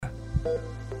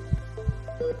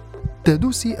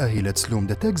تادوسي أهيلت سلوم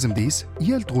دا تاكزم ديس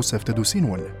يال تغوصف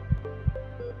تادوسينون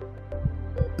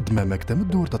ضمامك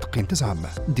تمدّورت تقيم تزعم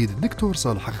ديد الدكتور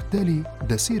صالح أخيتّالي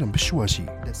دا سيرم بشواشي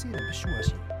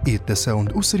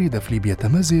التساوند أسري دا في ليبيا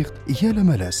تمازيغت يالا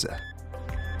ملاس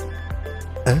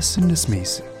أس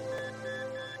النسميس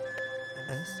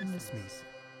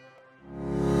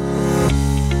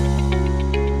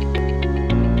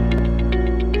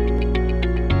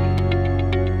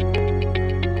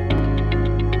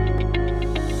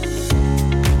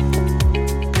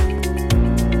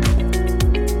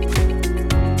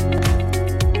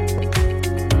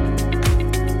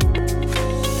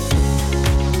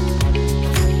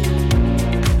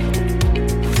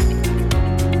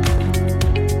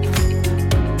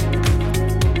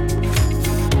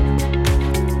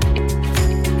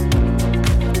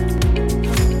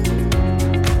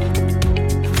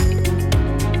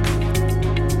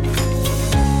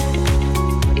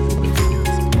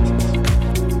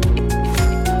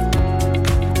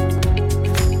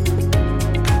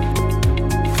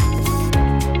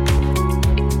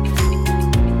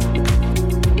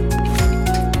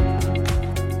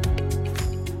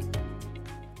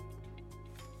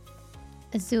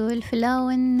زول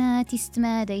فلاون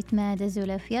تستما ديتما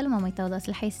دزولا فيال مامي توضاس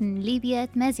الحيسن ليبيا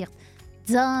تمازيغت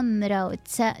زام راو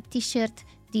تسا تيشيرت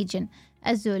ديجن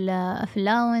أزول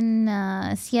فلاون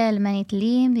سيال ماني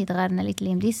تليم يتغارنا لي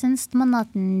تليم ليسنس تمناط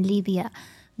ليبيا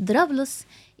درابلس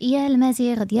إيال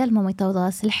مازيغ ديال مامي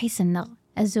توضاس الحيسن نغ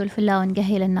أزول فلاون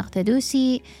قهيل النغ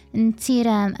تادوسي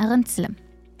نتيرام أغنتسلم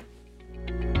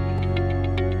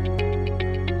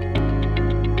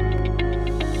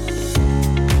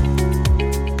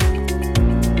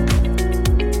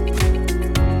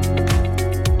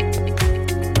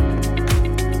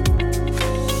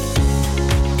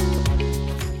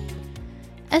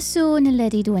السون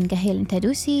الذي دون قهيل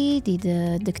تادوسي ديد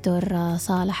الدكتور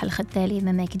صالح الختالي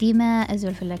مماك ديما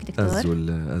أزول فلاك دكتور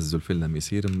أزول فيلا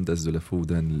ميسيرم أزول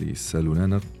فودان اللي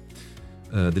سالونانا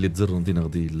دلي تزرن دينا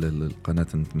غدي القناة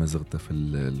تمازغت في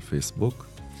الفيسبوك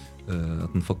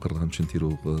نفكر غنمشي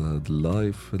نديرو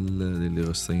اللايف اللي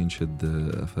غساين شد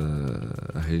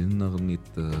أهلنا غنيت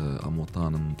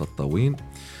أموطان نتتاوين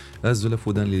أزول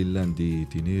فودان اللي لان دي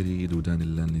تينيري دودان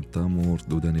اللان تامور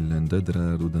دودان اللان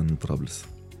ددرا دودان طرابلس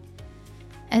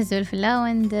أزول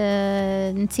فلاون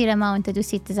نتيرا ما وانت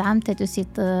دوسي تزعم تدوسي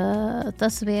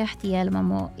تصبيح ديال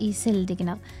مامو يسل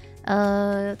دقنا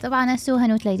طبعا أسو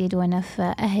هنو تلاقي دونا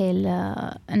في أهل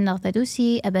النغ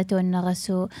تدوسي أباتو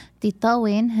النغسو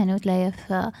تيطاوين هنو تلاقي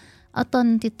في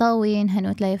أطن تيطاوين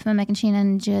هنو تلاقي في مما كنشينا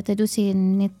نج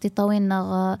تدوسي تيطاوين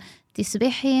نغ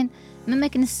تسبيحين مما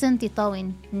كنسن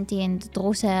تيطاوين نتين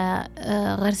تغوسا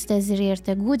غرس تازريرت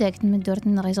اغودا تمدورت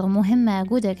نغ يزغ مهمة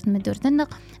اغودا تمدورت نغ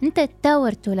انت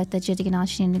تاورت ولا تجدقنا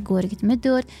عشرين نقورك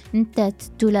تمدورت انت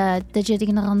تولا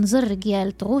تجدقنا نزر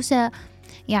قيال تغوسا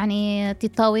يعني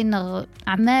تيطاوين نغ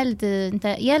عمال انت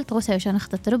يال تغوسا وشان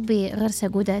اخت تربي غرس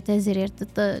اغودا تازريرت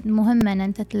مهمة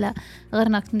انت تلا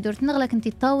غرناك تمدورت نغ لكن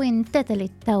تيطاوين انت تلي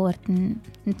تاورت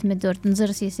نتمدورت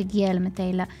نزر سيسي قيال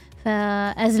متايلا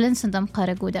فأزلن سندم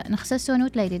قارقودا نخسسونو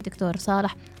تلاقي الدكتور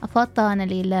صالح أفاطان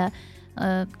اللي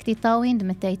تيطاوين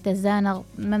دمتاي تزانغ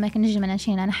مماك نجمنا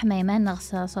شينا نحمي ما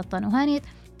نغس سطان وهانيت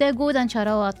تاقودا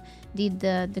نشاروات ديد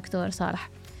الدكتور صالح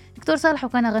دكتور صالح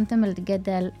وكان غنتمل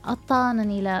قدال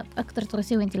أطانني إلى أكتر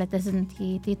تغسي وانتي لا تزن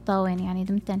تيطاوين يعني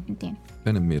دمتان تنتين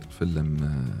كان مير فيلم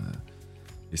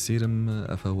يسيرم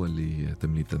أفاوى اللي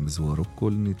تمنيت مزوارو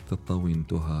كل نتتاوين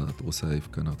توها تغسايف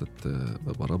كانت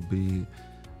بابا ربي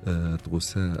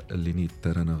تغساء اللي نيت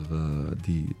ترنغ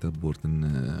دي تبورت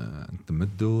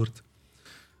تمدّورت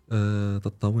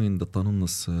تطاوين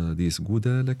دطانونس ديس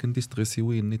جودا لكن ديس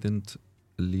تغسيوين نيتنت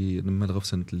اللي لما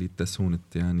الغفسنت اللي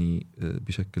تسونت يعني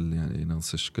بشكل يعني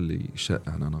نص الشكل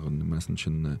شائع أنا ما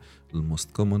نسنشن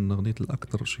الموست كومن نغنيت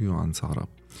الأكثر شيوعا سعرا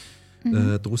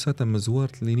تغساء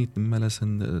تمزوارت اللي نيت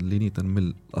ملسن اللي نيت من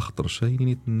الأخطر شيء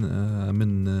نيت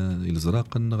من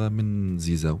الزراق من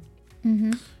زيزاو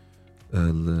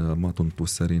ما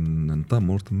تنتوسرين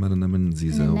نتامورت مالنا من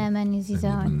زيزاو من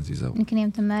زيزاو يمكن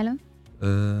يمتمالهم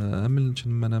أمل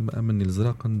أنا أمني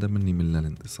الزراق ده مني من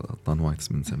لالن طان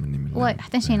وايتس من سمني من واي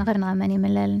حتى شيء غيرنا أمني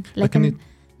من لالن لكن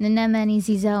ننامني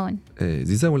زيزاون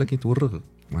زيزاو لكن تورغ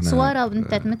صوارا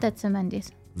بنتت متى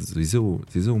تسمنديس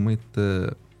زيزاو ما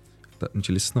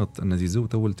نشيل السنات أن زيزاو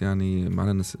تولت يعني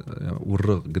معنا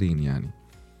ورغ جرين يعني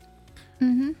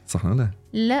صح ولا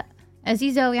لا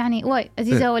أزيزة يعني واي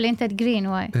أزيزة ولا أنت جرين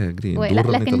واي جرين لا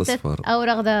لكن أنت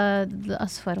أورق ده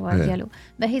الأصفر واجلو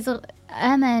بهيز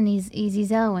أماني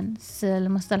يزيزاون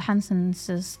المصطلحان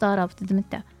ستارب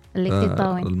تدمتها اللي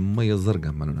تيطاوين المية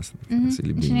الزرقاء مالو ناس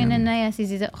اللي نشين الناس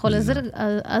يزيد خل زرق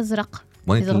أزرق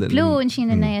بلو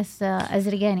نشين الناس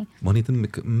أزرقاني ماني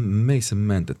تمك ما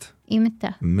يسمانتت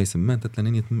إمتى ما يسمانتت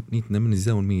لأن نيتنا من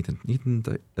الزاون ميتن نيتن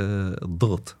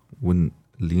الضغط وين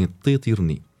اللي نطيط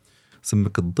يرني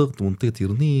سمك الضغط ونطيط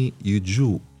يرني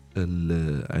يجو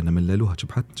أنا من لالوها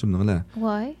شبحت شم نغلاه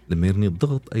واي لما يرني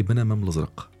الضغط أي بنا مم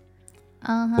الأزرق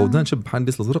فودان شب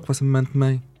حندس الأزرق فسمانت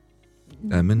ماي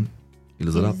آمن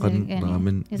الأزرق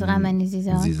من يزغامن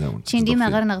زيزاون شين ديما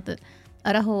غير نغد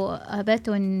راهو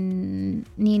أباتو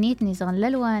نينيت نيزغن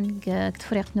للوان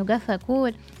كتفريق نقافة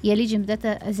كول يلي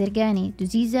جمدتا أزرقاني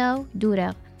دوزيزاو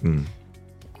دوراغ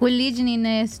كل يجني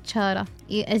الناس تشارة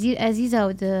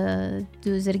أزيزاو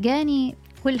دو زرقاني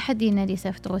كل حد ينادي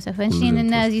سافت غوسة فنشين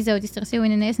الناس أزيزاو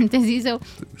ديسترسيوين الناس انت أزيزاو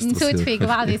نسوت فيك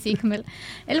بعض يسيكمل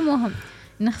المهم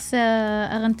نخس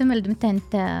أغنتمل متى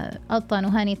أنت أطن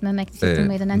وهانيت ماماك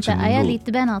تسيتم إذا أنت أيالي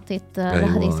تبانطيت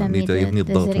لهذا يسمي يرني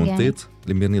الضغط منطيت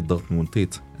لما يرني الضغط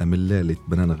منطيت أملالي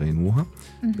تبنانا غينوها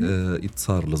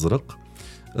يتصار الأزرق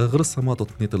غرسها ما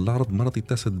تطنيت العرض مرات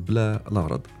يتسد بلا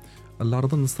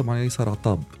العرض النص طبعا يصير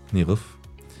عطاب نيغف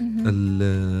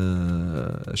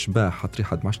الأشباح حتري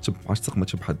حد معش تسق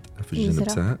تشب حد في الجنب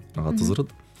ساعة غا تزرد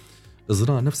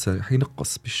إزراء نفسها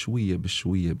حينقص بشوية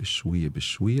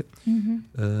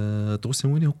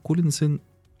تغسوينه كل إنسان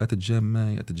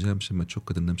أتجام شما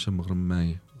تشكد إن مشم غرم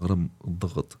ماي غرم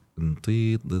الضغط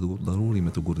نطيط ضروري ما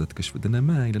تقول ذات كشف دنا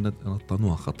ماي لأن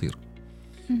الطنوع خطير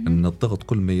أن الضغط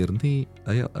كل ما يرني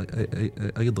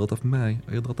أي ضغط في ماي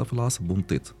أي ضغط في العصب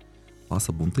بنطيط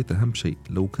العصب بنطيط أهم شيء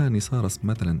لو كان يصارس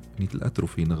مثلا نيت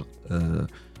الأتروفي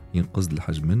ينقص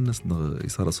الحجم الناس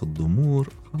يصارس الضمور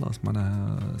خلاص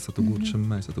معناها ستقول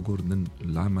شماي ستقول ان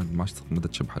العمل ماش مدى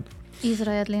تشبحد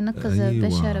إسرائيل اللي ينقص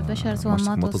بشر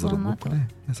صومات وصومات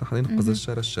يا صح ينقص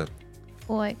الشر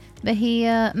واي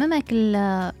بهي ماماك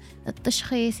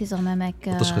التشخيص يزغ ماماك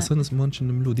التشخيص نسموه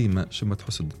نملو ديما شما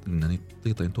تحسد انني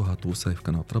طيطا ينتوها توسا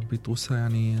كان تربي توسا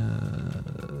يعني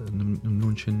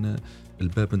نملو نشن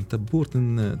الباب نتبورت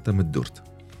تمددورت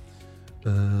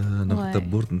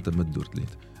تبورت تمددورت ليت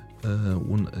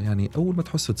يعني أول ما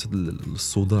تحسد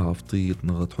الصداع فطيط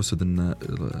تحسد أن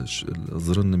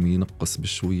الزرن ينقص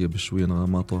بشوية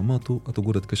ماطو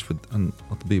أتقول تكشفت أن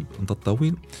طبيب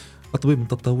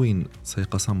نتتاوين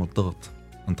سيقسم الضغط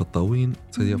نتتاوين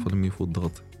سيفعل ما يفوت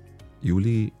الضغط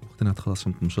يولي وقتنا خلاص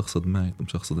مشخصد معي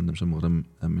مشخصد أن مش مغرم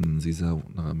من زيزاو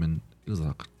من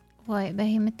الزراق واي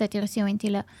باهي متى ترسي وانت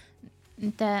لا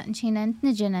انت نشينا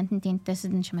نتنجن انتين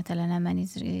تسدنش مثلا ماني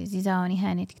زيزاوني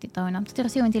هاني تكتيطاوين عم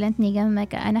تترسي وانت لانتني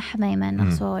جمك انا حمايما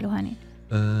نخصوال وهاني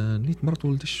نيت مرات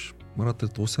ولدش مرات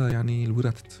توسا يعني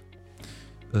الوراثة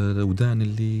الودان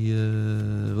اللي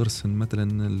غرسن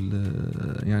مثلا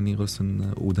يعني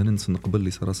غرسن ودان نسن قبل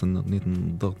لي سراسن نيت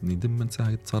الضغط ندم من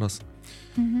ساعه سراس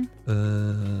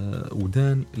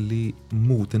ودان اللي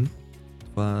موتن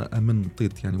فامن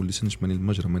طيط يعني واللي سنش من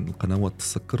المجرى من القنوات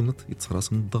تسكرنت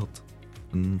يتسراسن الضغط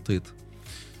نطيط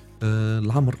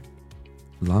العمر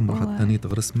حتى نيت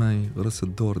غرس ماي غرس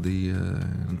الدور دي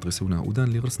نتغسونا ودان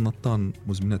اللي غرس نطان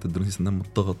مزمنات الدرنسيس نم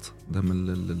الضغط دم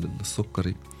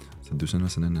السكري تدوسن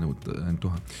مثلا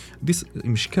انتوها ديس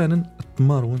مش كان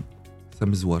التمارون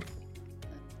سمزوار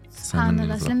سبحان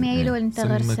الله سلمي يلو انت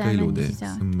غرس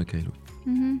سم كيلو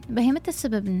باهي متى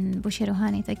السبب بوشيرو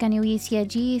هاني كان يوي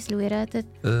سياجيس الوراثة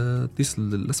ديس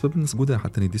الاسباب الناس قودا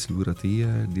حتى ديس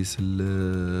الوراثيه ديس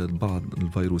البعض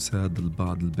الفيروسات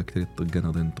البعض البكتيريا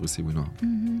تقنادين تغسيوينها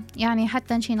يعني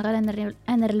حتى نشين غير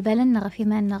انا البلن في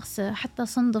ما نغس حتى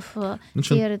صندف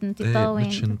كثير تيطاوين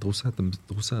نشين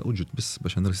توسات وجد بس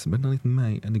باش نرسم بنا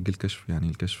ماي انا الكشف يعني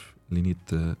الكشف اللي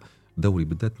نيت دوري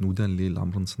بدات نودان اللي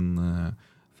العمر نسن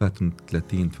فاتن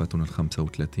 30 فاتن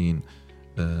 35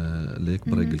 اللي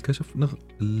يكبر الكشف نغ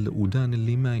الودان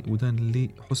اللي ماي ودان اللي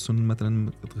حسن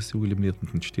مثلا تغسيوي اللي بنيت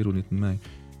نشتيرو نيت ماي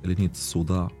اللي نيت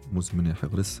الصداع مزمن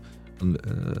يحغرس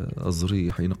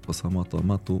الزري حينقص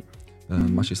ماطو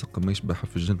ماشي يسقم ما يشبح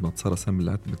في الجنب ما تصار سام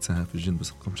العت بتساها في الجنب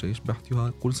بسقم شيء يشبح تيوها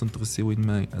كل سنه تغسيوي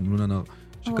ماي انو انا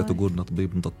شكا تقول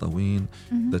طبيب نتطاوين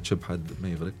دا تشب حد ما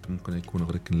يغرق ممكن يكون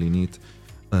غرق اللي نيت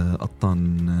أطن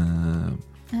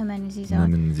من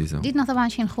زيزاون ديدنا طبعا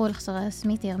شين خول خصغ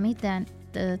سميتي غميتان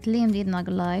تليم ديدنا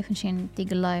لايف نشين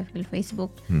تيج لايف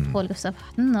بالفيسبوك خول في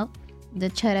صفحة النغ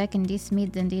دد شارك ندي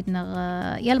سميد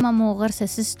ديدنا يلما مو غرسة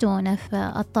سستونة في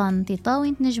أطان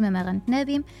تيطاوين نجمة ما غنت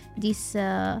نابيم ديس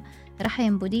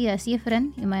رحيم بودية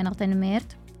سيفرن يما ينغ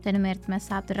تنميرت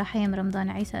مس عبد الرحيم رمضان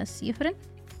عيسى سيفرن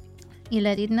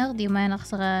إلا ديدنا دي ما ينغ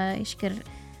صغا يشكر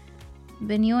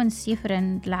بنيون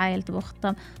سيفرن العائل تبو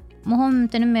خطام مهم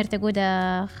تنمر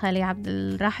تقودا خالي عبد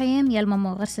الرحيم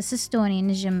يلممو غرس سستوني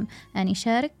نجم أني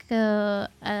شارك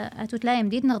أتوتلاي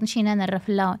مديد نغنشينا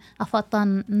نرفلاون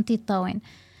أفاطان نتيطاوين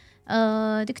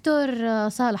دكتور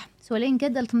صالح سؤالين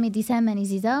قدل طمي دي سامني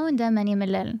زيزاون دامني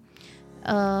ملل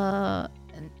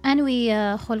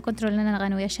أنوي خول كنترول لنا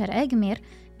نغنوي أشهر أجمير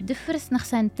دفرس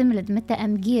نخسان تملد متى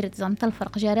أمجير زم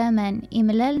تلفرق جرامان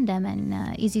إملال دامن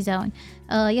إيزيزاون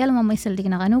يالما ما يصل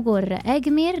دينا غنو قور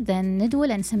أجمير دان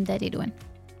ندول أنسم داديدون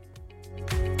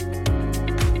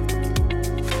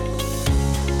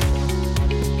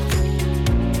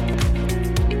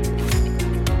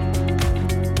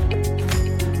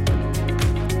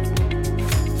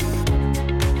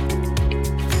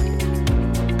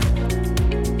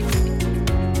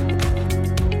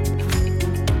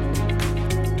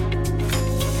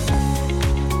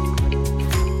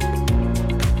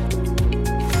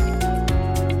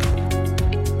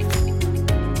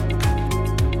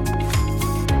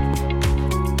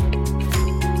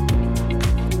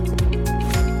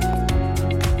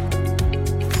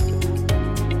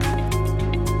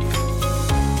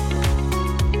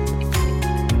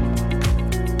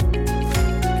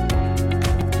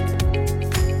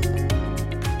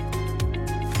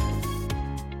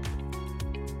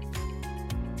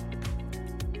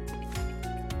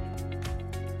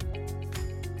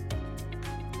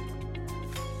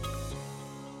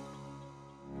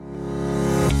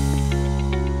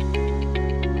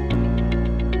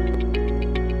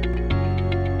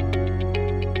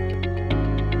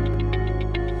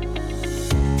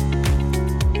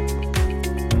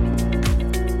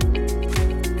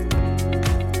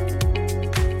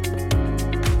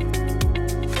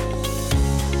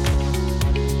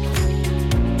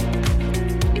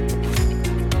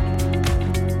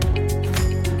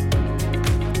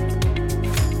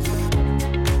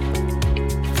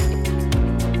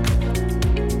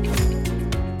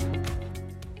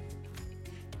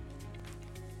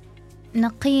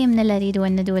نقيم من الذي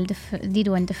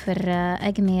دون دفر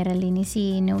أجمير اللي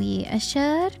نسي نوي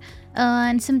أشار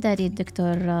نسم داري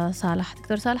الدكتور صالح.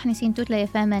 دكتور صالح نسين توت لا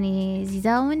يفهمني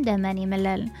زيزاون داماني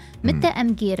ملال متى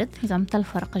أمجيرت نظام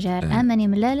تلفرق جار آماني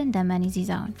ملال داماني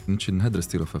زيزاون نشن هدر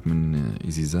استيرافك من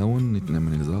زيزاون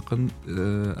نتنامني نزاقن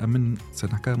أمن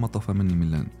سنحكا مطفى مني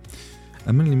ملال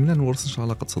أمني ملال ورسنش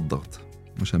علاقة صدقت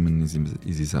مش أمني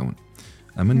زيزاون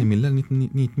أمني ملال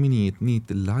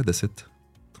نيت العدسة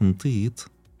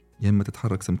تنطيط يا اما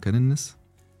تتحرك سمكان النس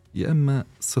يا اما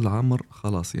صل عمر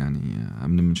خلاص يعني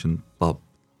من منشن طاب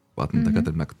بعد من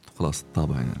دكاتره الماك خلاص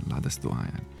طاب يعني العدسه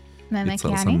يعني ماماك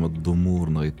يعني صار الضمور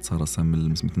نغيت صار سم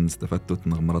المسمتين استفدت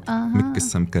مرات مكس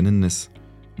سمكان النس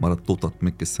مرات طوطه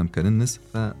مكس سمكان النس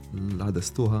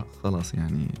فالعدستوها خلاص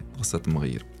يعني غصت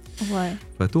مغير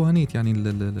فتوها نيت يعني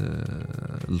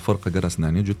الفرق جرسنا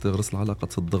يعني جت غرس العلاقه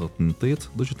تصدغت نطيط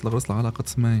جت غرس العلاقه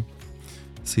تسمعي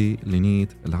سي لنيت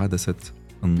العدسة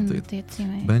نطيط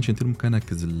بانش انت ممكن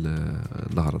نركز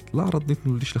العرض نيت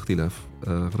ليش الاختلاف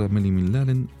غير ملي من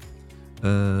لالن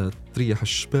تريح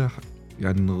الشباح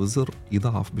يعني نغزر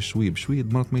يضعف بشوي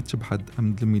مرات ما يتشب حد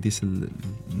أمد لما يديس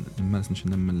الماس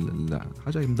نشنم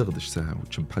الحاجة يمدغدش ساعة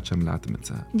وتشب حد شامل عتمت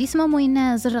ساعة دي اسمه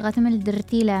موينا زرغة تمل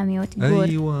درتي لامي وتقول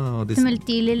أيوة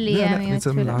تملتي للي لا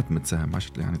تمل عتمت ساعة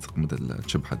معش يعني تقمد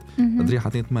تشب حد أدري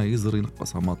حتى ما يزر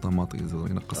ينقص عماط يزر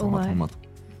ينقص عماط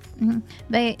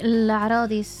باي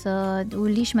الأعراضيس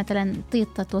وليش مثلا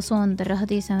طيطة وصون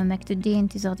درهديس أمامك تدين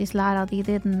تزغديس الأعراض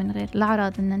يزيد من غير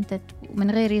الأعراض إن أنت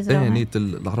من غير يزرعها يعني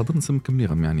الأعراض نسمى كم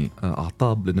يعني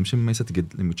أعطاب لأن مش ما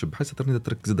يستجد لما تشب حاسة ترني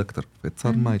تركز أكتر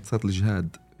فتصار ما يتصار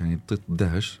الجهاد يعني طيط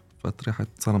دهش فتريح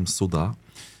تصار من الصداع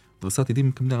غساتي دي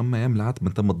ممكن ما يعمل عاد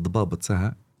من تم الضباب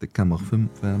ساعة كم غفم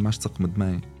فماش تقمد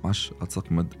ماي ماش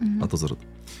أتقمد أتزرد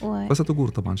فستقول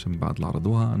طبعا شم بعد الأعراض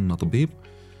إن طبيب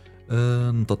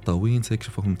نتتاوين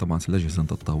سيكشفهم طبعا الأجهزة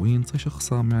نتتاوين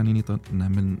سيشخصهم يعني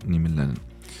نعمل نملان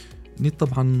نيت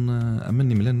طبعا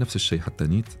أمني ملان نفس الشيء حتى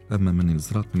نيت أما مني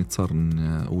الزراق نيت صار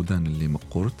ودان اللي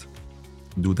مقورت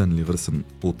دودان اللي غرسن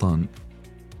أوطان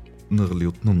نغلي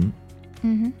وطنن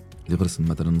اللي غرسن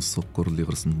مثلا السكر اللي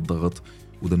غرسن الضغط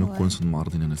ودانو كونسن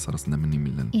معرضين أنا صار سنا مني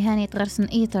ملان يعني تغرسن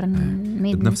إيتر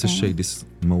نفس الشيء ديس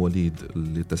مواليد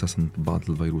اللي تساسن بعض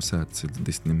الفيروسات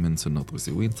ديس نمن سنة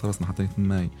وين صار سنا حتى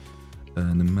نتماي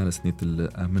نمارس نيت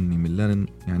الأمني ملان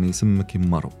يعني سمك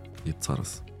مرو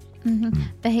يتصرس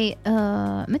فهي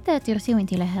متى ترسي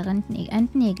وانتي لها غنتني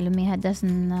أنتني لمي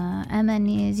هدسن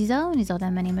أماني زيزاون يزغد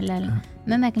أماني ملال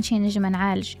ما كنشي نجم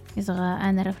نعالج إذا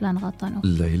أنا رفلان غطانو.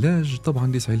 العلاج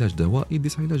طبعا ديس علاج دوائي،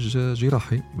 ديس علاج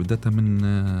جراحي بدأت من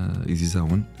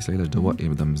إزيزاون، ديس علاج دوائي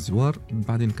بدأ من الزوار،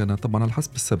 بعدين كان طبعا على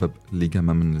حسب السبب اللي قام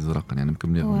من الزراقة يعني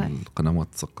مكملين القنوات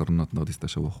سكرنات نغديس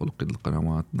تشوه خلقي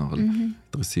القنوات نغل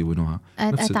تغسيونها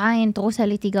أتعاين تغوسة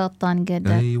اللي تيقاطان قد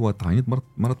أيوة تعاينت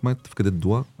مرات ما تفقد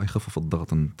الدواء يخفف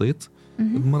الضغط نطيط،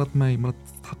 مرات ما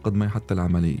تحقد ما حتى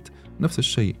العملية. نفس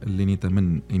الشيء اللي نيتا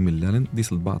من إيميلان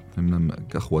ديس البعض من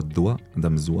أخوة الدواء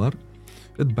دم الزوار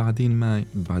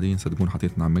بعدين ستكون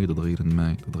حطيتنا عملية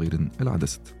تغيير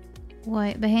العدسة.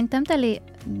 واي بهين تمتلي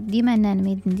ديما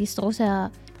نانميد ديس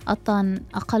غوسة أطان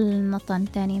أقل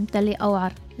نطان تاني متلي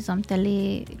أوعر إذا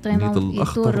متلي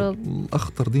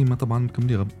الأخطر ديما طبعا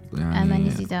مكملي يعني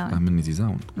أمن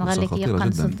زيزاون مغاليك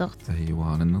يقنص الضغط.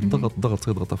 أيوة لأن الضغط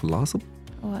يضغط في العصب،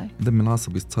 دم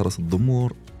العصب يسترس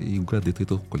الضمور يقعد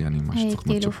يتوقل يعني ماشي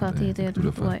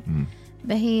تلوفات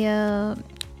بهي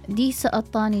ديس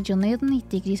أطاني جنيضني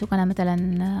تيجي كنا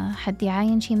مثلا حد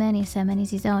يعاين شي ماني ساماني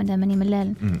زيزاون دامني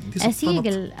ملال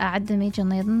أسيقل أعدمي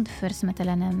جنيضن فرس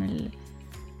مثلا من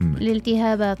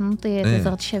الالتهابات نطيت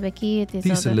ضغط الشبكية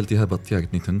ديس الالتهابات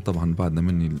تياقتني طبعا بعدنا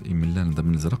مني الإيميلان ده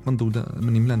من الزرق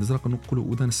من إيميلان الزرق نقول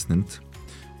ودان السننت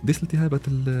ديس الالتهابات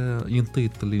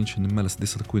ينطيط اللي ينشن مالس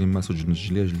ديس ركوين مالس وجن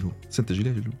الجلاجلو سنت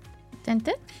جلاجلو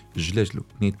الجلاجلو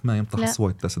نيت ما يمطح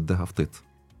الصويت تاس الدها فطيط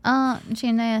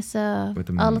نشينا ياسا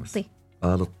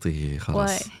آلطي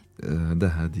خلاص ده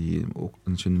هادي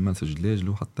نشن مالس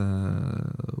جلاجلو حتى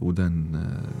ودان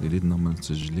ليدنا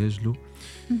مالس جلاجلو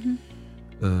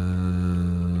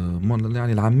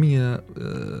يعني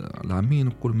العامية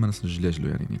نقول مالس جلاجلو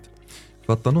يعني نيت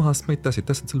فطنوها سميت تاسي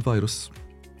الفيروس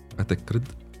أتكرد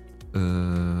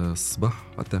الصباح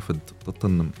أتافد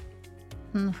تطنم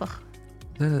منفخ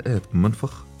لا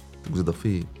منفخ تقصد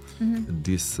فيه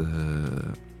الديس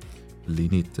اللي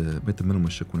نيت بيت منهم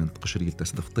الشكون تقشري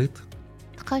تاسد فطيت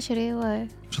تقشري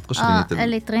مش تقشري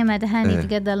اللي تريما دهاني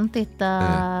تقدر نطيت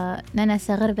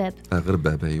ناناسا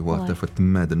غرباب أيوة تافد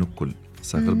تماد نكل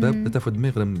غرباب تافد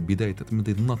مغرم بداية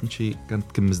تمديد الناط نشي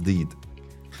كانت كمز ديد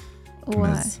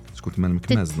كماز شكون مال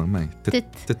مكماز نعم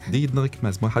تديد نغ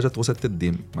كماز ما حاجه توصل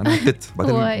تديم معناها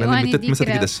بعدين تت مسد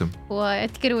كده الشم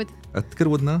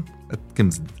اتكرودنا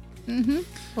اتكمزد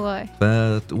واي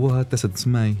فوها تسد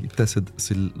سماي تسد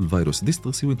سل الفيروس ديس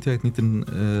تغسي وانت نيتن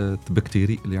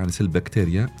بكتيري اللي يعني سل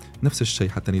بكتيريا نفس الشيء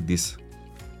حتى نديس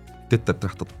تتر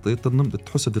تحت تنم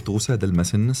تحسد تغساد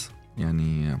المسنس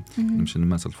يعني مش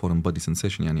الماس الفورن بادي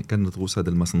سنسيشن يعني كانت غساد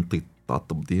الماس نطيط تاع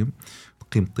التبضيم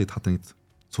تقيم طيط حتى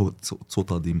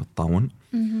صوت ديم الطاعون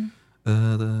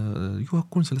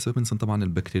يكون سبب طبعا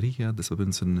البكتيريا ده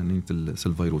سبب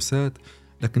الفيروسات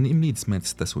لكن إمليد سمعت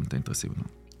ستاسون تنترسيون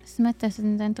سمعت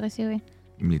تنترسيون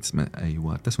إمليد سمع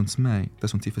أيوة تاسون سماي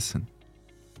تاسون تيفسن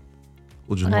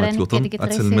وجنوات لوطن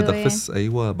أتسل مدفس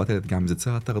أيوة بعدين تقعم زد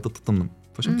ساعة تغطي تطنم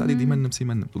فشمت علي ديما نمسي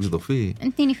منم تقصد فيه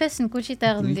أنت نفسن كل شيء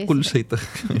تاخذ كل شيء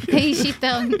أي شيء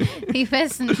تاخذ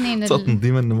يفسن اثنين تصطن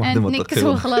ديما واحدة ما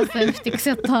تأخذ خلاص نفتك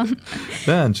سطان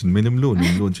لا نشن من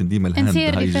ملون شن ديما الهاند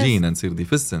هايجين نصير دي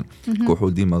فسن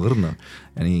كحول ديما غرنا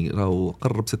يعني راهو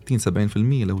قرب 60-70%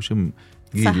 لو شم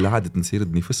جيد العادة نصير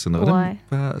دني فسن غرنا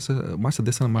فما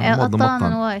سدي سنة مع موضة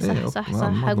مطان واي صح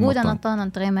أقودا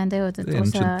نطان تغيمان ديوت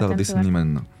نشن تاخدي سني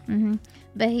منا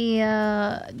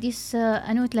بهي ديس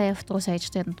أنوت لا يفترو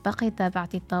سايجتين باقي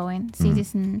تابعتي الطاوين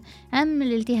سيديس أم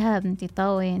الالتهاب نتي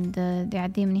طاوين دي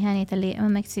عدي من هاني تلي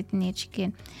أمامك ستني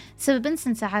تشكين سبب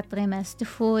انسن ساعات تغيماس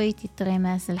تفوي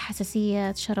تغيماس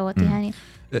الحساسيات شرواتي هاني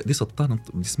ديس الطان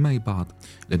ديس ماي بعض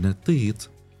لأن الطيط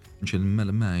مش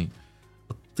المال ماي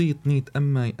الطيط نيت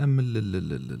أماي أم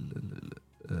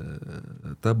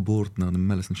تابورت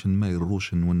نمالس نشن ماي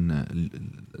الروشن ون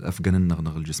الأفغان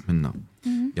نغنغ الجسمنا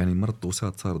يعني مرت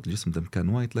وسات صارت الجسم ده مكان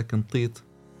وايد لكن طيط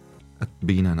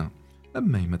أتبيننا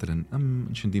أما مثلا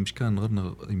نشن دي مشكان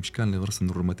غرنا مشكان اللي غرسن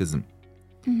الروماتيزم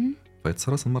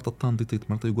فيتصرس المرت الطان دي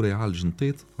طيط مرت يقول يعالج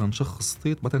نطيط فنشخص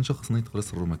طيط بعدين نشخص نيت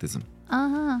غرس الروماتيزم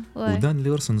ودان اللي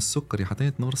غرسن السكري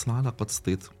حتى نغرس العلاقة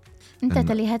طيط انت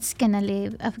تلي هاد السكنه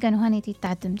اللي افغان وهاني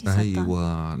تتعدم دي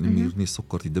ايوه نميرني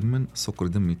السكر يدمن السكر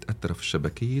يدم يتاثر في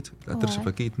الشبكيه تاثر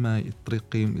شبكيه ما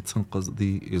الطريق يتسنقز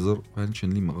دي يزر فانشن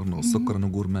لي مغرنا السكر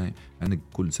نقول ما يعني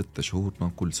كل 6 شهور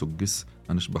كل سقس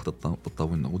انا شبحت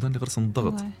التطاوين وده اللي غرس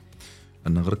الضغط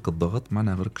ان غرق الضغط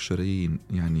معناه غرق الشرايين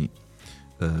يعني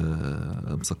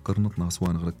مسكرنا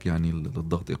ناقصوان غرق يعني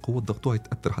الضغط يقوى الضغط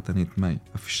يتاثر حتى نيت ماي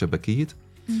في الشبكيه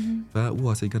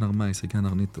فهو سيجانا ماي سيجانا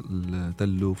غنيت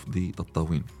التلوف دي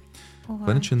تطاوين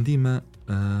فنشن ديما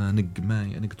نق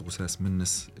ماي نق تغساس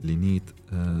منس اللي نيت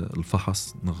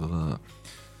الفحص نغ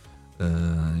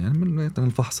يعني من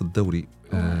الفحص الدوري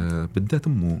بالذات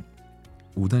أمه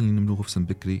ودان اللي نملو غفصن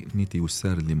بكري نيتي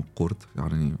والسار اللي مقورت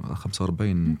يعني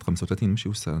 45 35 مشي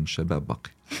والسار الشباب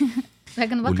باقي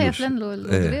لكن باقي يفلن له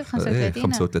الطبيب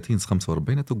 35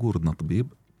 45 تقوردنا طبيب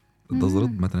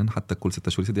تزرد مثلا حتى كل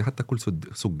 6 شهور سيدي حتى كل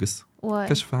سقس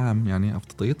كشف عام يعني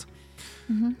أفتطيت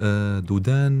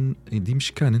دودان دي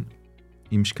مش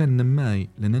كان نماي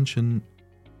لننشن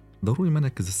ضروري ما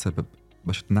نركز السبب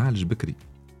باش تنعالج بكري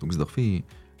تقصد فيه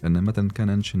لأن مثلا كان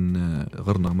أنشن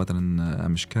غرنا مثلا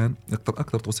مش كان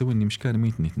أكثر توصيوين إني مش كان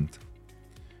ميت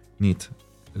نيت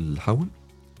الحول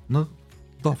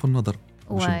ضعف النظر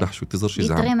مش بحش وتزرش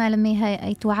يزعم يترمى لما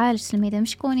هي تعالج سلميده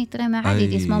مش كون يترمى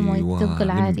عادي اسمه يتبقى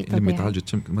العادي طبيعي لما يتعالج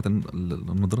مثلا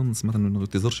النظرنس مثلا إنه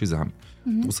تزرش يزعم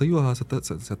توصيوها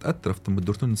ستأثر في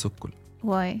تمدورتون نسكل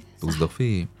واي تقصد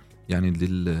فيه يعني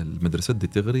المدرسة دي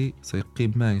تغري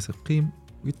سيقيم ما يسقيم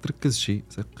ويتركز شيء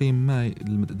سيقيم ما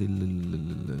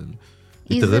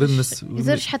يتغير الناس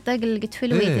يزرش حتى قلت في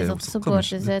الويت إذا تصبور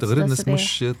تغير الناس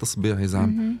مش تصبيح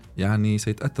يزعم يعني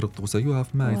سيتأثر وسيوها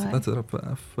في ما يتأثر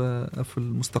في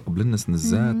المستقبل الناس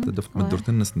نزات دفت مدورت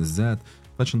الناس نزات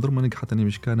فاش نضر ما نجح حتى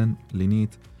مش كان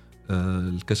لينيت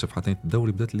الكشف حتى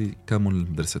الدوري بدات لي كامل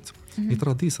المدرسة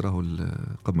يترى ديس راهو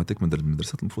قبل ما تكمل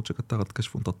المدرسة المفروض شكل تاخذ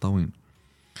كشف ونتطاوين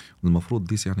المفروض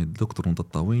ديس يعني الدكتور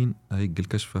ونتطاوين هيك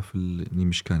الكشفة في اللي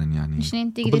مش كان يعني مش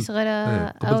نتيجي صغيرة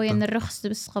أو ين الرخص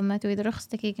بس قمت وإذا الرخص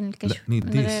تكيك الكشف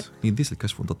لا نديس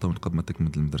الكشف ونتطاوين قبل ما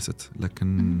تكمل المدرسة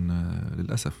لكن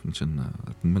للأسف نشن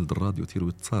تملد الراديو تيرو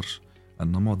يتصارش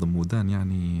أن معظم ودان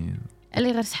يعني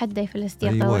اللي غرس حدا في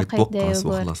الاستيقاظ أيوة توقص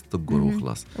وخلاص تقول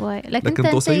وخلاص لكن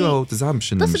توصيوها وتزعمش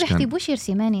تصبحتي بوش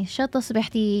يرسماني شا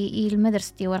تصبحتي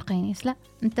المدرستي ورقينيس لا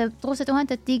انت بتغوصت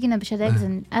وانت تيجينا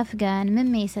بشداكزن افغان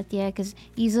ممي ستياكز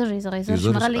يزر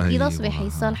مغلق يصبح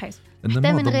يصالحيس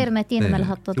حتى من غير ما تين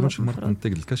ملها التطبيق مش مرة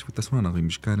نتقل الكشف والتسوانة غير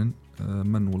مش كان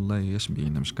من والله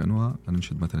يشبهنا مش كانوها أنا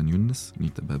نشد مثلا يونس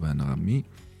نيت بابانا غمي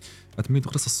أتميد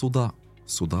غرس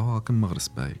الصداع كم غرس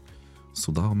باي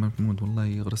الصداع ما بنود والله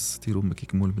يغرس تيرو ما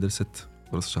كيكمل المدرسة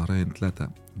غرس 2-3 شهور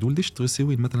دول ليش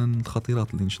تغسيوين مثلا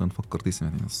الخطيرات اللي نشنا نفكر ديس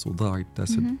يعني الصداع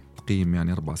يتاسد تقييم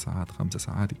يعني 4 ساعات 5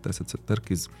 ساعات يتاسد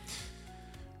تركز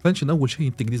فانشن أول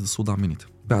شيء تقديس الصداع منيت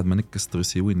بعد ما نكس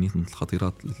تغسيوين نيت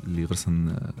الخطيرات اللي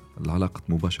غرسن العلاقة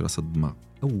مباشرة صدمة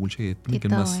أول شيء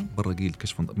يمكن الناس برا قيل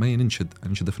كشف ما ينشد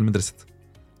في المدرسة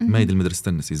ما يد المدرسة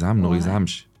الناس يزعمنا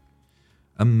ويزعمش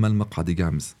أما المقعد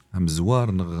يقامز هم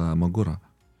زوار نغ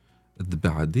مقرة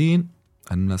بعدين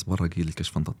الناس برا قيل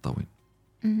الكشف تيطاوين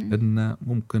إن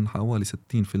ممكن حوالي 60%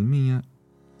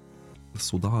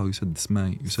 الصداع يسد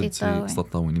سماي يسد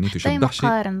تيطاوين نيتو يشبحش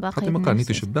حتى مقارن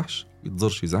نيتو يشبحش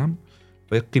يتزرش يزعم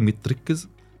فيقيم يتركز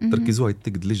تركزوا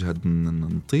يتقد لجهد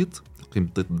نطيط يقيم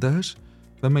طيط داهش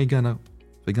فما يقانا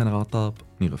غطاب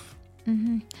نغف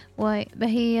واي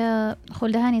بهي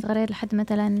خلدهاني تغريد لحد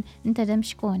مثلا انت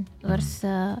دمش كون غرس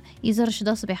يزرش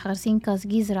دصبح غرسين كاز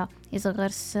جيزرة إذا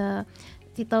غرس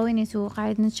تيطاويني تو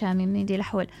قاعد نتشامي من دي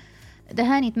الحول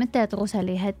دهاني تمتى تغوصها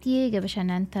لي هاتيه باش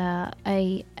انت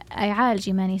اي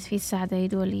عالجي مانيس في الساعده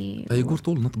يدولي اي يقول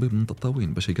طول نطبيب من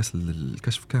تطاوين باش يقاس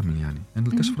الكشف كامل يعني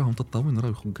الكشف راهم تطاوين راه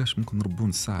يخوقاش ممكن نربون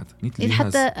الساعات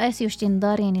حتى اسيوش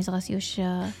تندارين يزغسيوش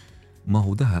ما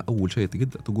هو ده أول شيء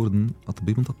تقول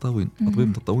طبيب من تطاوين طبيب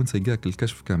من تطاوين سيجاك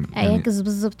الكشف كامل يعني يكز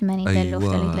بالضبط ماني تلوف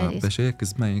أيوة باش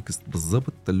يكز ما يكز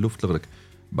بالضبط تلوف تغرق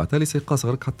بعتالي سيقاس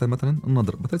غرق حتى مثلا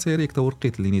النظر بعتالي سيريك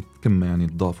تورقيت اللي نتكمل يعني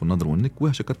الضعف والنظر والنك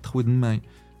وهش التخويد ماي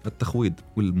التخويد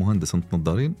والمهندس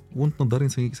نتنظرين ونتنظرين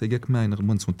سيجاك ماي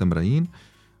المهندس والتمرين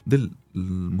دل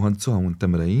المهندسوها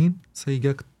والتمرين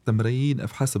سيجاك تمرين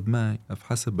أفحسب ماي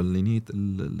أفحسب اللي نيت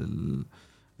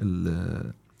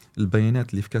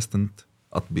البيانات اللي في كاستنت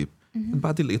الطبيب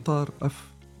بعد الإطار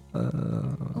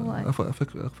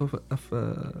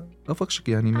أفكشك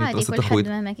يعني ما يتغسل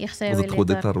تخويد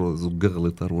تخويد إطار زقغ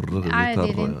الإطار والرغل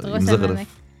الإطار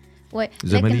مزغرف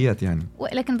جماليات يعني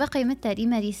لكن بقي متى دي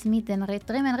ما دي سميت غير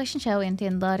غيش نشاوي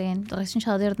انتين دارين غيش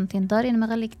نشاضير انتين دارين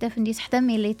مغلق تفنديس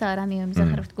حتمي اللي طارامي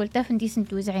ومزغرف تقول تفنديس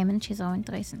انتو زعي من شي زاوين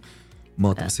تغيسن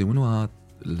ما تغسيونها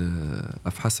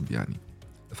أفحسب يعني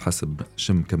حسب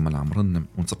شم كمل عمرنا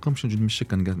ونسقمش نجد مش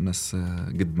كان الناس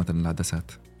قد مثلا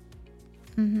العدسات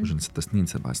وجن 6 سنين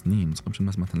 7 سنين ونسقمش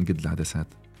الناس مثلا قد العدسات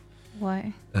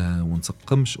واي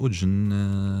ونسقمش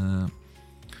أجن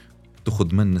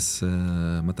تأخذ منس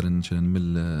مثلا نشان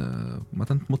مل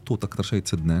مثلا مطوط أكثر شيء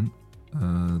تسدنان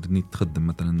دني تخدم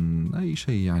مثلا أي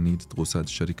شيء يعني تتغوسات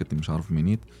الشركة اللي مش عارف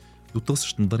مينيت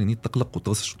وتغسش تنظرين تقلق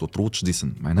وتغسش وتروتش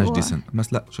ديسن معناش ديسن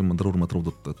بس لا شو ضروري ما تروض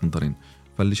تنظرين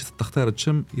فاللي تختار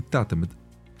تشم يتعتمد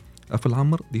في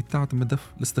العمر دي تعتمد في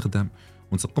الاستخدام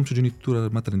ونسقمش جوني التورة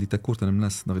مثلا دي تاكورت أنا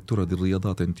الناس نغي التورة دي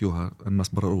الرياضات انتيوها الناس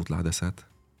برا روت العدسات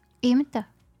إيه متى؟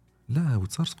 لا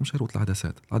وتصار سقمش روت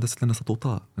العدسات لأنها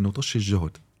ستوطا أنه طش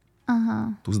الجهد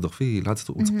تصدق فيه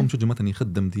العدسة وتسقمش جي مثلا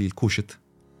يخدم دي الكوشت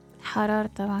حرارة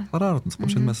طبعا حرارة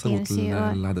نسقمش الماس روت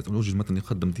العدسات ونوجد مثلا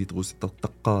يخدم دي تغوس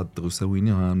تقاد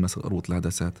تغوساوينها الماس روت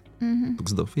العدسات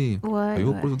تصدق فيه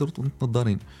أيوة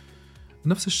نظارين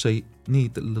نفس الشيء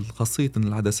نيت الخاصية أن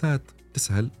العدسات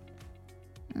تسهل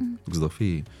تصدق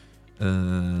فيه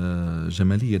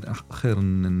جماليا خير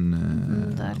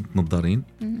نظارين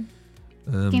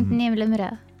كنت نيم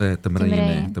المرأة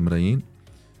تمرين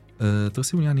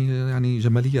تغسيون يعني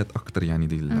جماليات أكتر يعني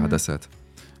دي العدسات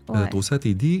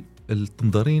توساتي دي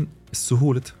التنظارين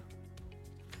السهولة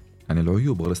يعني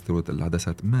العيوب غرست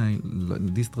العدسات ما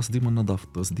دي تغس ديما النظافة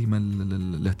تغس ديما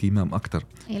الاهتمام أكتر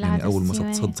يعني أول ما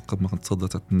تصدق ما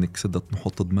تصدقت إنك سدت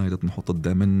نحط دماء نحط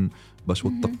الدامن باش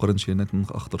وتقرن شيء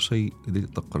أخطر شيء دي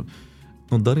تقرن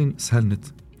نظارين سهلنت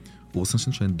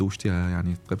وصنش ندوشتيها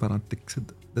يعني قبارة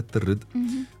تكسد ترد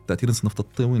تأتي نصف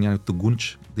التطاوين يعني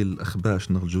تقونش دي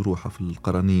الأخباش نغ الجروحة في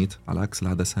القرانيت على عكس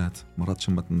العدسات مرات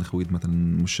شمت نخويد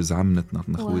مثلا مش زعمنت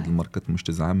نخويد الماركت مش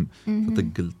تزعم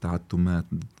فتقل تعتمات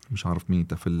مش عارف مين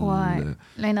تفل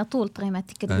لأن طول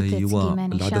طريمات كده أيوة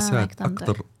العدسات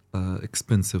أكتر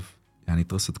اكسبنسيف يعني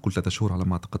تغسد كل 3 شهور على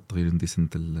ما أعتقد تغير دي سنة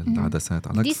العدسات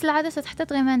على ديس العدسات حتى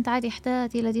تغيمان عادي حتى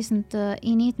إلى دي سنة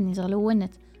إينيتني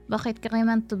زغلونت باخيت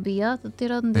كريمان طبيات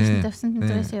الطيراد نديس نتفسنت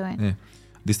نترسيوين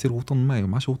دي ستير وطن ماي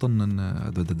معاش وطن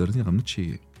درني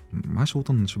غمنتشي معاش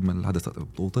وطن شو من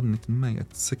العدسات وطن ماي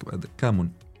تسك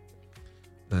كامون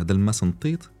ده الماس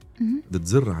نطيط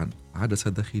تزرع عدسة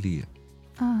داخلية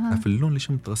في اللون اللي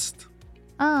شم تغست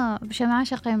باش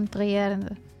معاش قيم تغير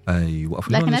ايوه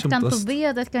لكن كان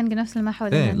طبيه ده كان نفس المحور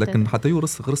لكن حتى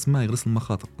يغرس ما يغرس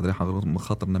المخاطر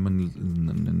مخاطرنا من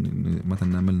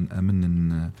مثلا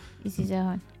امن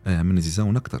زيزاون من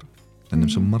زيزاون اكثر لان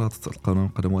مش مرات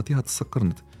قنواتها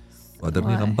تسكرنت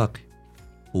وادرني غنباقي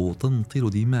وطنطيرو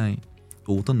ديماي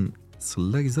وطن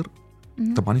الليزر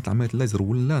طبعا عمليه الليزر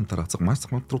ولا انت راه تسمع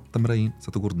تروح التمرين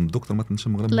ستقول الدكتور ما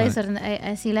تنشم غير الليزر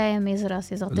اسيلايا ميزر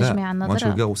اسي تجميع النظر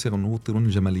ماشي كاع وصير نوطرون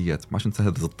الجماليات ماش انت هذا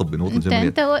الطب نوطر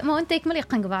الجماليات انت ما انت يكمل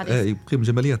يقنق بعد يقيم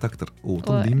جماليات اكثر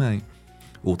وطن ديماي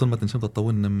وطن ما تنشم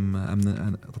تطون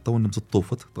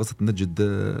الطوفت تغسل نجد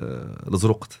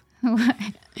الزرقت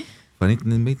فنيت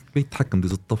ما يتحكم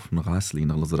دي الطف نغاسلي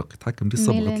نغ الازرق يتحكم دي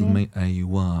صبغه الماء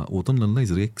ايوه وطن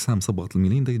الليزر يكسام صبغه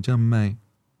الميلين ده جام ماي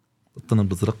الطنم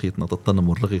بالزرق يتنططنم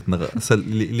والرغي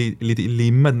اللي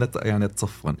يمنت يعني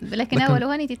تصفن لكن اول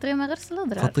واني تطريمه غير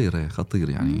صدر خطير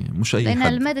يعني مش اي لان حد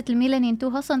لان الماده الميلانين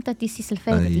تو اصلا تتيسيس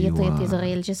الفائده يطيط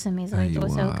يصغي الجسم يصغي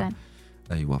توسع كان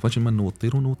ايوه فاش من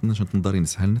نوطيرون وتنجم تنظرين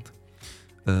سهلنت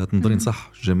تنظرين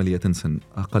صح جماليه تنسن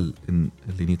اقل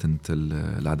اللي نيتنت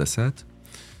العدسات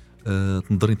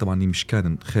تنظرين طبعا مش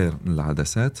كان خير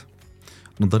العدسات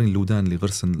نظرين اللودان اللي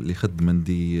غرسن اللي خد من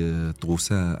دي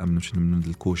تغوساء من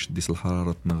الكوش ديس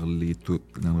الحرارة نغلي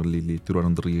اللي تروح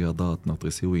عند الرياضات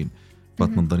نغطيسيوين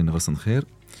فاتنظرين غرسن خير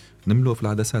نملو في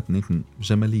العدسات نيتن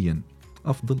جماليا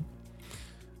أفضل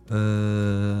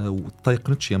وطايق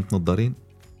نتشي تنظرين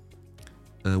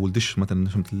ولدش مثلا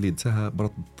نشمت الليد ساها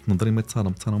برات تنظرين ما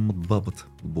تصارم مضبابط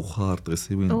البخار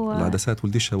تغسيوين العدسات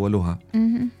ولدش ولوها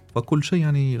فكل شيء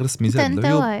يعني غرس ميزان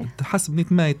العيوب تحسب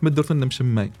نيت ماي تمدّرت نمشي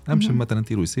ماي امشي مثلا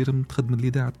تيرو يصير تخدم اللي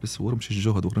داعت بس ورمش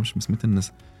الجهد ورمش مسمت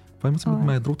الناس فمسمت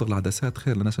ما يدروط العدسات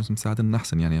خير لنا عشان مساعدنا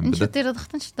احسن يعني بدات تيرو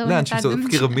تختنش لا نشوف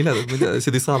كي غميلها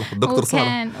سيدي صالح الدكتور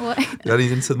صالح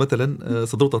يعني نسد مثلا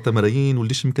صدروطه تمارين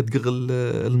وليش مكتقغل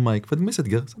المايك فما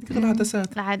يصدق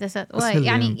العدسات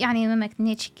يعني ما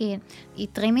كنيتش كاين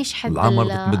يتغيمش حد العمر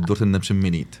تمدّرت لنا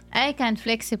مشمنيت اي كان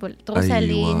فليكسيبل تغسل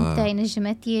اللي انت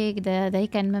نجمتيك ده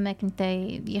كان ماما كنت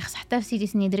يخص حتى في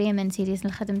سيديس ندريمن سيديس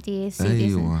الخدمتي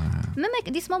سيديس ماما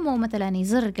ديس مامو مثلا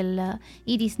يزرق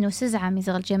يديس نو سزعه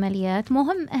يزغ الجماليات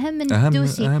مهم اهم من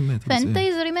التادوسي فانت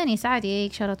يزرماني سعادي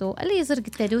يكشرطوا اللي يزرق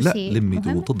التادوسي لا لمي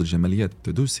ضد الجماليات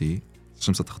التادوسي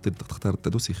شمسة تختار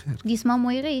التادوسي خير ديس مامو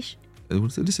يغيش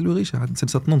ليس اللي يغيش عاد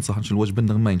سنسات ننصح نشوف الواجب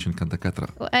النغمين شن كان دكاتره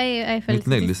اي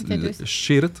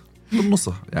الشيرت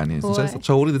بالنصح يعني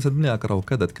تشاوري تسدني اكره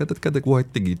كذا واحد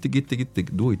تجي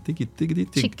دوي تجي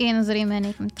شكين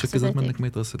زريمانك شكين منك ما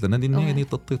يتغسل لان دي يعني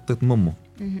تطيط ممو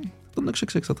ضنك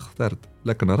شك اختارت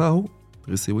لكن راهو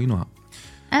غسيوينها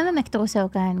أما مكتوسة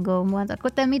وكان قوم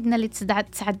كنت أميدنا اللي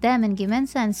تسعدا من جمان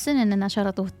سنة أن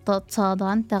نشرته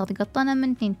تصادان تاخد قطنا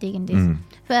من تنتين ديس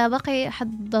فبقي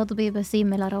حد ضبي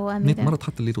بسيم إلى روامي نيت مرات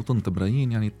حتى اللي توطن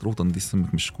تبرايين يعني تروطن دي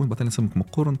سمك مش كون بعدين سمك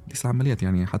مقورن ديس عمليات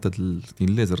يعني حتى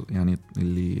الليزر يعني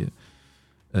اللي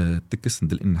تكس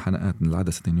ندل إن حنقات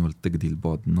العدسة تنيول تقدي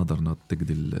البعد النظر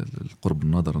تقدي القرب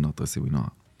النظر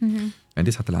نطرسيوينها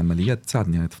يعني حتى العمليات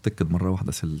تساعدني يعني تفتقد مرة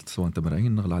واحدة سواء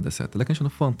تبرعين نغل عدسات لكن شنو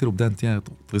فان طيروا بدان تيا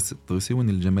تغسيون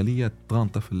الجمالية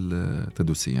تغانطة في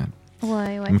التادوسي يعني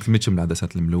واي مثل ميتشم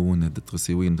العدسات الملونة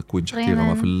تغسيوين كوين شكيرة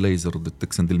ما في الليزر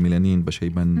تكسند الميلانين باش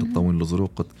يبان الطوين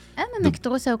الزروق أما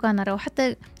مكتروسة وكان رو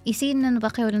حتى يسين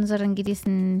بقي ونظر نقديس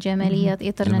جماليات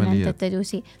يطرنا أنت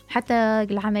التادوسي حتى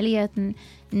العمليات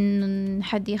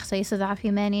حد يخص يصدع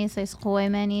في ماني يسقوي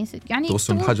ماني يعني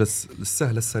توصل الحاجة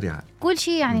السهلة السريعة كل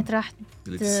شيء يعني تراح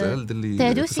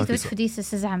تادوسي في ديس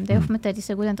السزعم ده في متى ديس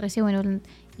يقول أنت رسيون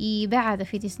يبعد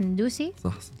في ديس ندوسي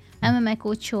صح أمامك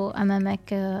وتشو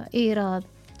أمامك إيراد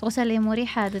تغسل لي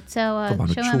مريحة تتساوى طبعا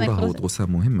تشو هو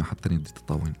تغسل مهمة حتى ندي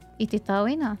تطاوين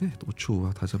تيطاوين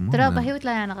تشو حاجة مهمة ترى بهي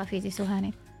وتلا أنا غفيتي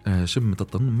سوهاني شم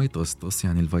تطن ما تغس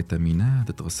يعني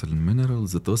الفيتامينات تغسل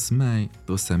المينرالز تغس ماي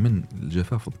تغس من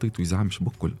الجفاف الطيط ويزعمش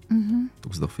بكل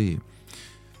تغسل فيه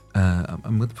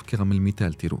أما تفكر من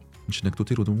المثال تيرو مش انك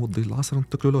تطيروا نوضي العصر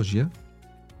التكنولوجيا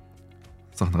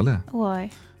صح نغلا واي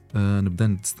نبدا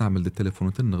نستعمل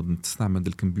التليفون نستعمل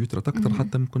الكمبيوتر اكثر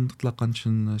حتى ممكن نطلق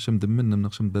شمد مننا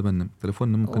نقشم بابنا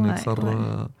تليفوننا ممكن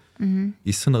يصير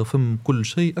يسنغ فم كل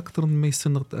شيء اكثر ما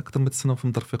يسنغ اكثر ما تسنغ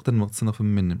فم ترفيق ما تسنغ فم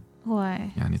منن واي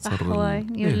يعني تصير واي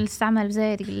يستعمل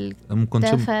بزايد ممكن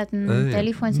تافات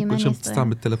التليفون سي ماني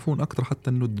تستعمل التليفون اكثر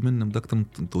حتى ند منن بدك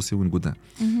توسيون قدا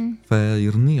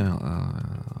فيرني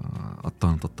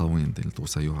الطان تطاوين ديال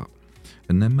توسيوها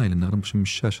انما الا نغرم مش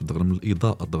الشاشه نغرم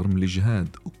الاضاءه نغرم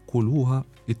الاجهاد كلها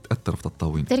يتاثر في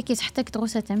التطاوين تركيز حتى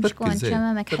تغوسه مش كون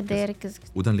امامك حد يركز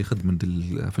وده اللي يخدم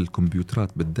في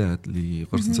الكمبيوترات بالذات اللي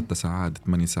غرس 6 ساعات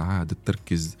 8 ساعات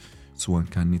التركيز سواء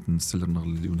كان نتسلر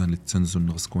الودان اللي تسنزل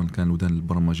نغس كون كان الودان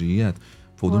البرمجيات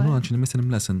فوضونا نشي مثلا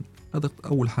ملاسن هذا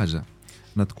اول حاجه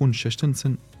انها تكون الشاشه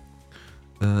تنسن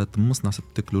تمصنع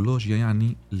التكنولوجيا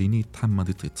يعني اللي نيت تحمد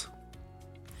يطيط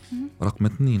رقم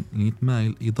 2 نيت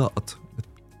ماي إضاءة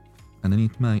أنا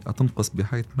نيت ماي أتنقص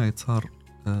بحيث ما صار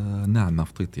ناعمة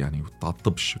فطيط يعني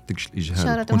وتعطبش وتقش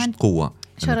الإجهاد تكونش قوة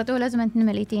شرطوا لازم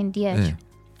تنملي تين دياج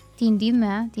تين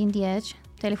ديما تين دياج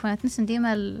تليفونات نسن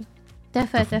ديما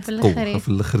تافته في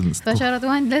الآخر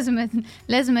فشرطوا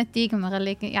لازم تيجي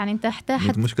مغليك يعني أنت حتى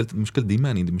مشكلة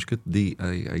ديماني دي مشكلة دي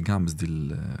أي جامز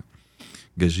دي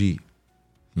الجاجي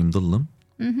يمظلم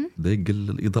ده يقل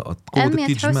الإضاءة قوة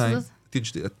التجمع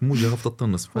تيجي موجة غفت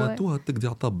الطنس فتوها تقدي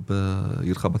عطاب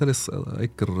يرخب تلس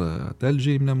اكر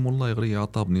تلجي من والله يغري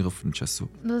عطاب نغف نشسو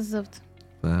بالضبط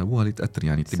فهو اللي تاثر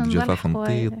يعني تقدي جفاف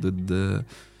نطيط ضد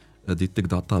دي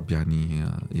تقدي عطاب يعني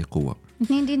يقوى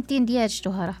اثنين دياج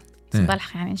تهرة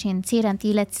صبالح يعني شين تصير انت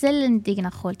لا تسلم ديقنا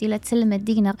خول لا تسلم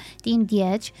ديقنا تين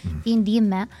دياج تين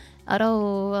ديما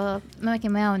ارو ما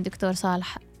كما دكتور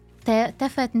صالح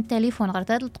تفت التليفون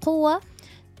غرتات القوه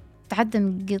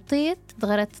تعدم قطيط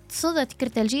ضغرت صدى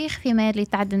تكرت الجيخ في ما اللي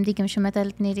تعدم ديك مش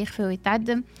مثلا تنيريخ فيه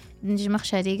ويتعدم نجمخ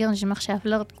شاديقة نجمخ شاف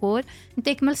لغط كول انت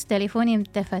كملت تليفوني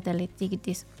متفات اللي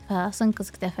تيجديس فصنقص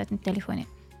اكتفات التليفوني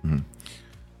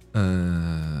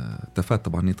تفات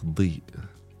طبعا نيت الضي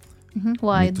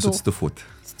وايد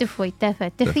ستفوت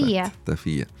تفات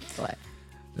تفية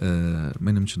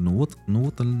ما نمشي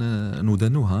نوط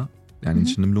نودانوها يعني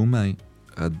نش نملو ماي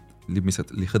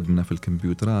اللي خدمنا في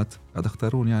الكمبيوترات هذا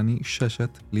اختارون يعني الشاشات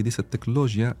اللي ديس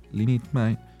التكنولوجيا اللي نيت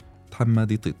ماي تحمى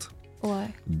دي طيط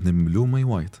نملو ماي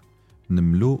وايت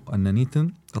نملو أن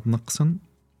نيتن أتنقصن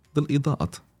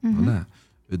بالإضاءة لا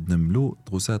نملو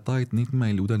تغساتايت نيت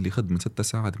ماي اللي خدم 6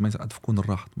 ساعات ما يساعد فكون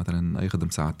الراحة مثلا أي خدم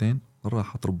ساعتين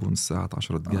الراحة تربون الساعات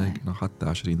 10 دقائق حتى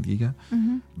 20 دقيقة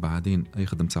بعدين أي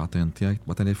خدم ساعتين تيايت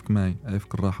مثلا يفك ماي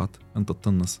يفك الراحة أنت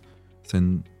تطنس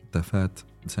سن تفات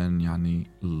إنسان يعني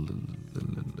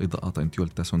الإضاءات أنت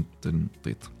والتاسون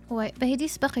تنطيط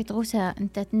بهديس بقي تغوسا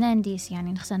أنت تنانديس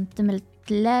يعني نخسن تمل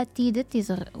لا تيدت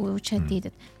يزر وشات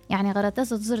تيدت يعني غرات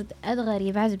زرد أدغر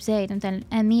يبعز بزايد أنت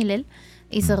أميلل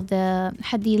يزرد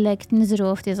حد يلاك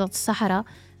تنزرو في تيزرد الصحراء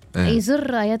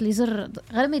يزر يد لي زر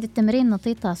غرميد التمرين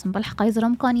نطيطا بالحق يزر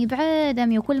مكان يبعد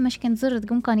أمي وكل مش كنت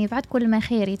زرد مكان يبعد كل ما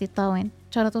خير يتطاوين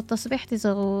شرطوا التصبيح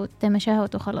تزغوا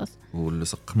تمشاهوت وخلاص واللي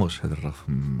سقموش هذا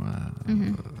الرقم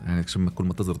يعني كل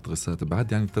ما تزرد غسات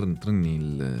بعد يعني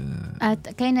ترني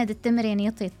كاينه التمرين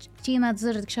يطيط شي ما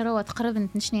تزرد شروه تقرب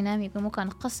تنشني نامي بمكان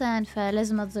قسن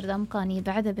فلازم تزرد مكان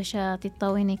يبعد بشا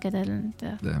تطاويني كذا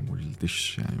لا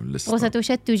ولدش يعني ولا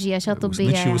وشت وجيه شا طبيه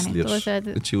يعني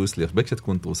تشي وسليخ بكش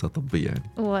تكون توسه طبيه يعني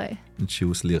واي تشي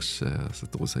وسليخ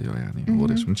ستوسه يعني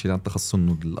وريش منشي عن تخصص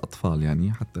الاطفال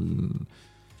يعني حتى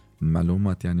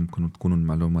المعلومات يعني ممكن تكون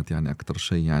المعلومات يعني أكتر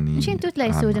شيء يعني نشين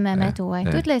توتلاي سود مامات واي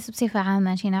توتلاي بصفة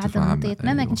عامة نشين عدم نطيط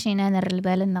ما كنشين أنا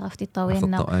لبال النغ في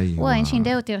Тиطṭاوين واي نشين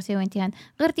داو تيرسي وانتيان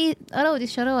غيرتي أرودي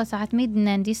الشروة ساعات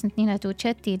ميدنا نديس نتنينا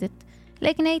توتشتي دت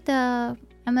لكن أيتا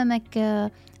أمامك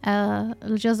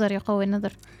الجزر يقوي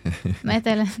النظر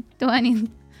مثلا تواني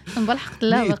نبلحق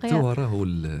لا بقيا تو راه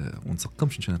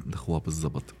ونسقمش نشان الأخوة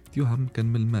بالضبط تيوهم كان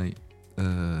من الماء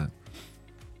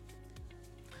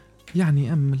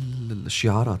يعني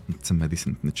الشعارات تسمى دي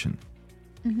سنت نتشن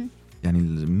يعني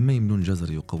ما يمنون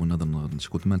الجزر يقوي النظر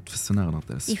كنت مالت في السناغ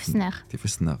في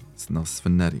السناغ في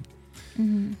الناري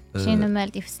شنو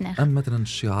مالتي في السناغ أما مثلا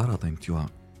الشعارات يمتوها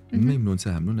ما يمنون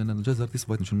ساهم لأن الجزر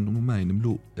تسبات نشن ما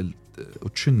ينملو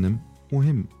وتشنم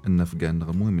مهم النفقان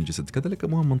مهم الجسد كذلك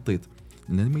مهم منطيط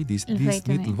لأن ما يديس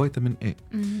الفيتامين A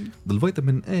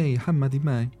الفيتامين A يحمد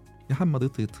ماي يحمد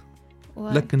يطيط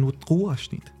لكن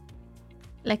وتقواش نيت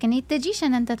لكن يتجيش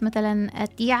أن أنت مثلا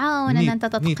يعاون أن أنت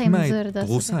تتقيم زردة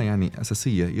غوسا يعني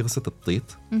أساسية يغسط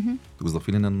الطيط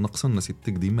توظفي لنا نقص الناس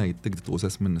يتقدي ما يتقدي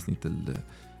تغساس من نسنيت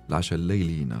العشاء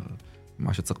الليلي ما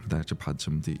عشان تسقط ده جب حد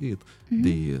شمدي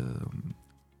دي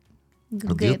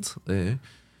قضيت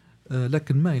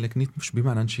لكن ما لكن مش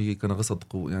بمعنى شيء كان غصد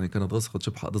يعني كان غصد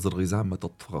شبح أضزر غيزعم ما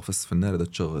تطفغ في النار ده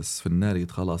تشغس في النار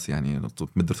خلاص يعني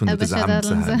مدرسون تزعم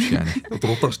سهل يعني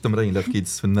تروطش تمرين لا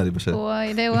كيدس في النار باش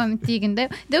واي داو متيجن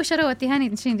داو شروتي هاني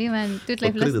نشين ديما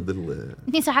توتلي فلوس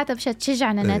ني ساعات باش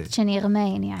تشجعنا نات تشني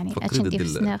غماين يعني اتشنتي في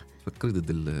السنار فكرت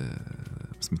ضد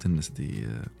اسمه الناس دي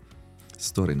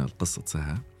ستورينا القصة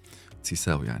سها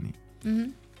تساوي يعني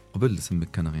قبل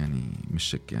سمك كان يعني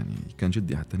مشك يعني كان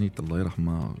جدي حتى نيت الله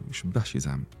يرحمه يشبهش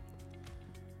يزعم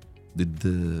ضد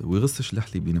ويغصش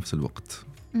لحلي بنفس الوقت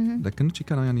لكن نتشي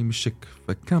كان يعني مشك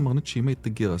فكان مغنتشي ما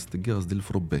يتقيرس دي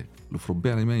الفروبي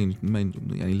يعني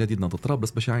يعني لا ديدنا تطراب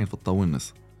بس باش يعين في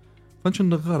الطاونس فنش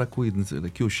نغارة كويد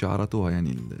كيو شعاراتوها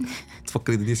يعني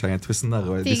تفكري ديس يعني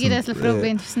تفسناغ تيجي داس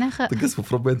الفروبين تفسناغ تقص في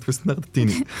فروبين تفسناغ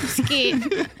التيني مسكين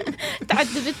تعد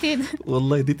بالتين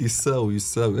والله ديتي يساوي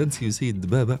انت يسيد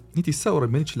بابا نيتي يساوي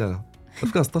مانيش لا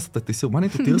افكاس تصط تساوي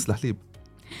معناته تغسل حليب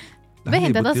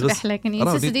باهي ده تصبح لكن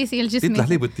يسديسي الجسم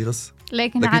الحليب تغس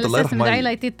لكن على اساس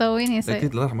مدعي تيطاوين يا سيد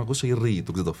اكيد الله يرحمه غوش يريد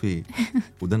وكذا فيه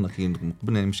ودنا كاين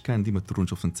قبلنا مش كان ديما ترون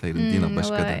شوف نتسايل دينا باش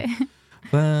كذا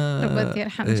ربي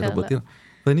يرحم ان شاء الله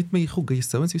فنيت ما يخوق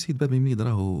يستوى يسيد بابا يميد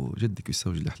راهو جدك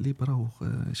يسوي الحليب راهو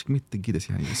شكميت تقيدس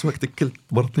يعني سواك تكلت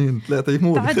مرتين ثلاثه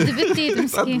يموت تعد بالتيت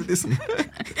مسكين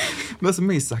ناس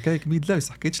ما يسحكاي كميد لا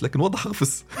يسحكيتش لكن واضح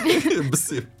خفس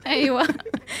بالسيف ايوه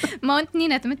ما انت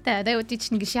نينا تمتع دا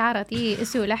وتيتش نقي شعرتي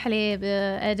اسو الحليب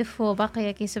ادفو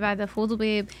باقيه كي سبعه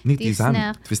فوضبيب نيتي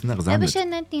زعمت تفسناغ زعمت باش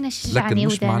انت نينا شجعني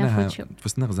لكن مش معناها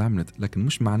تفسناغ زعمت لكن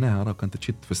مش معناها راه كانت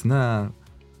تشد تفسناغ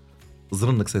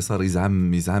ظرنك صار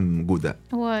يزعم أغودا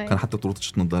كان حتى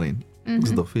طروطش نظارين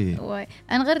قصده فيه واي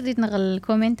انا غير ديت نغل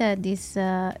كومنتات ديس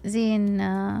زين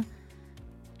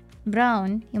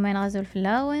براون يومين غازول في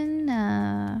اللاون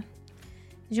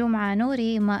جمعة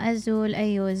نوري ما أزول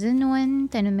أيو زنون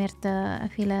تنمرت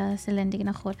أفيلا سلندق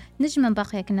نخور نجمة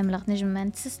باقية كنا ملغ نجمة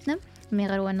نتسسلم مي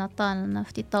غير وانا طال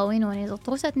نفتي طاوين ونيزو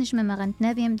طروسات نجمة ما غنت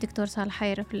ناديم دكتور صالح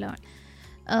حيرة في اللون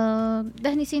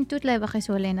دهني سين توت لا باقي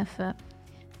سولينا في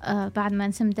بعد ما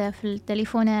نسمده في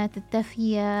التليفونات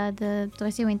التافهية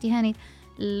تغسي وانتهاني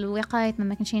الوقاية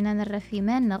ما كنشينا نرفي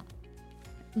مانغ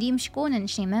دي مشكونا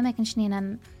نشي ما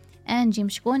كنشينا انجي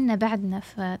مشكونا بعدنا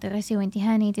في تغسي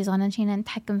وانتهاني تيزغنا نشينا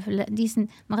نتحكم في ديسن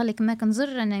مغلق ما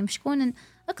كنزر انا مشكونا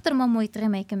اكتر ما مو يتغي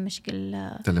ما يكون مشكل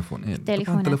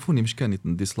التليفون تليفوني مش كانت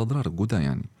نديس الاضرار قودا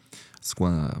يعني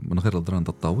سواء من غير الاضرار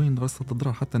تطاوين رصة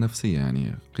اضرار حتى نفسية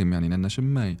يعني قيم يعني لان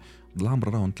شماي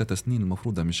العمر راهو 3 سنين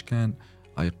المفروض مش كان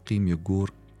يقيم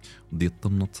يقور دي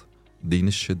يطنط دي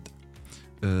نشد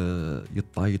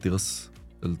يطايط يغس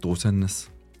التوسنس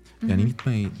يعني نيت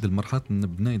ماي دي المرحلة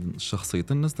نبناي الشخصية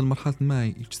الناس دي المرحلة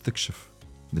ماي يستكشف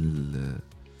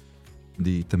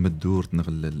دي تمدّورت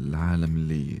نغل العالم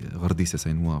اللي غرديسة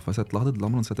سينوا فسات لحظة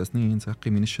العمر 6 سنين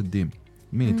سيقيم ينشد ديم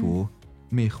ميتو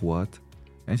مي إخوات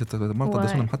يعني مرة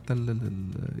دسمهم حتى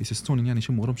يسستون يعني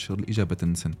شو مغرمش الإجابة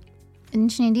النسن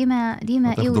نشني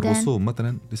ديما إيودا الرسوم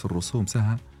مثلا ليس الرسوم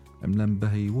سها أملام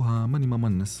بهي وها ماني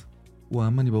ممنس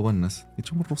وماني بونس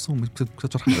يتشم الرسوم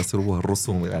بتشرح يسروها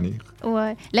الرسوم يعني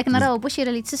لكن راهو بشير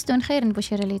اللي تسستون خير من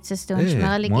بشير اللي تسستون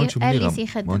ما قال لي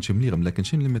خدم ما نش مليغم لكن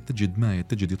شنو لما تجد معي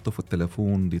تجد يطفي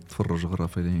التلفون دي تتفرج غرا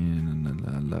في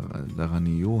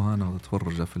الاغانيوها انا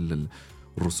تتفرج في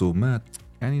الرسومات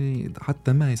يعني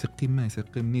حتى ما يسقيم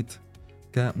نيت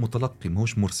كمتلقي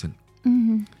ماهوش مرسل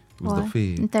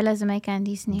انت لازم ما كان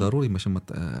دي سنين ضروري مش ما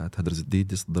تهدرز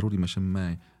ديدس ضروري مش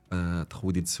ما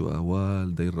تخويدي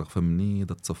السؤال داير رغفة مني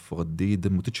دا تصفغ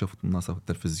الديدم وتتشاف الناس في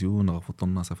التلفزيون غفوت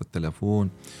الناس في التلفون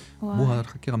بوها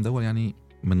كي غام دول يعني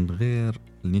من غير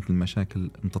نيت المشاكل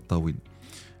نتطاوين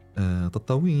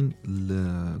تطاوين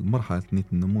المرحلة نيت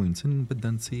النمو إنسان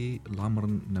بدأ نسي العمر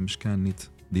مش كان نيت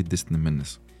دي دست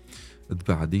نمنس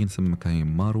بعدين سمى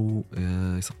كاين مارو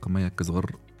يسق ما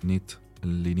يكزغر نيت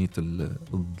اللي نيت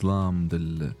الظلام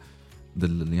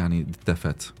دل يعني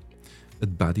التافات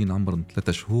بعدين عمر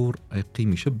 3 شهور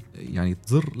يقيم يشب يعني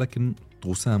تزر لكن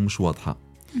طوسان مش واضحة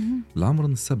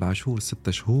العمر 7 شهور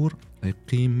 6 شهور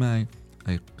يقيم ما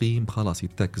يقيم خلاص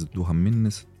يتاكز دوها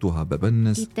منس دوها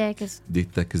ببنس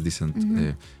يتاكز دي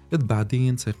سنت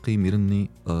بعدين سيقيم يرني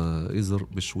يزر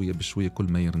بشوية كل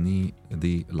ما يرني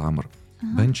دي العمر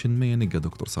بنشن ما ينقى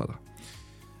دكتور صالح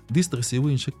دي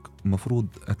استغسيوين شك مفروض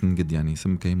أتنقد يعني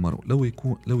سم كيمارو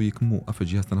لو يكمو أف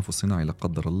جهاز تنفس الصناعي لا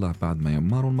قدر الله بعد ما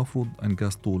يمارو المفروض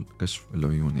أنقاس طول كشف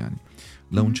العيون يعني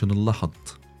لو نشن نلاحظ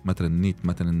مثلا نيت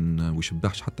مثلا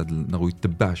ويشبعش حتى نغو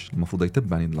يتبعش المفروض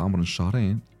يتبع يعني العمر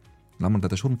الشهرين العمر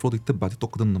 3 شهور المفروض يتبع دي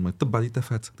تقدم ما يتبع دي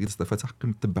تفات دي استفات حق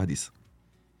يتبع ديس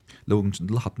لو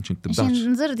نلاحظ نشن تبعش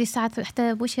نزر دي ساعات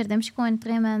حتى بوشير ده مش كون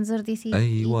تقريبا نزر دي سي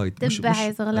اي وايد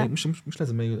مش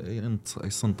لازم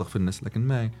يصنطق في الناس لكن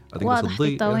ما واضح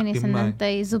تطاوين سنة انت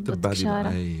يزبط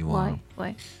كشارة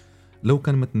واي لو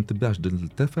كان ما تنتبعش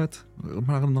دلتافات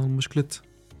ما غير مشكلة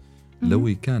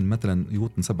لو كان مثلا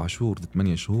يوطن 7 شهور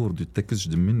 8 شهور تتكزش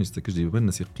دمني تتكزش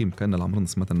بالناس يقيم كان العمر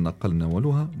نص مثلا اقلنا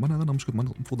ولوها ما انا غير مشكلة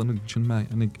المفروض ان نشن معي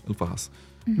انا الفحص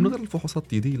من غير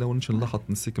الفحوصات دي لو نشن لاحظ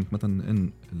نسكمت مثلا ان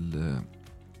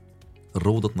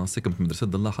الروضة نسكمت مدرسة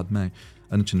نلاحظ معي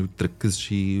انا نشن تركز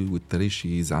شي والتريش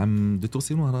يزعم دي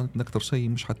توصيلوها اكثر شيء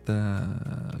مش حتى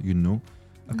ينو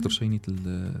اكثر شيء نيت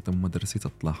تم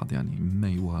مدرسيتها تلاحظ يعني ما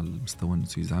يوها المستوى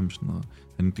نسي يزعمش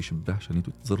اني تشبعش اني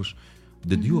تزرش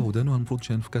ديوها ودانوها المفروض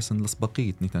شان في كاسن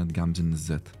الاسبقيه نيت قاعد مزن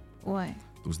الزات واي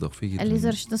تصدق فيه اللي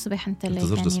زرش تصبح انت اللي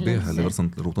زرش تصبح اللي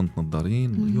رسنت روطنت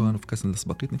نظارين يوها في كاسن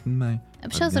الاسبقيه نيت معي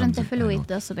بشاطر انت في الويت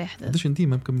ده صبح ده داش انتي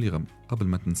ما مكملي غم قبل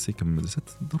ما تنسي كم مدرسه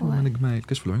ضروري نجمع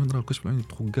الكشف العيون راه الكشف العيون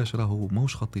تخقاش راهو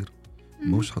ماهوش خطير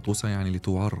ماهوش حتوصى يعني اللي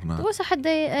توعرنا توصى حد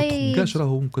اي تخقاش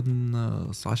راهو ممكن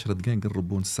 10 دقائق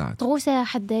نقربون الساعه توصى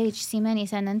حد يجسماني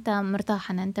سنه انت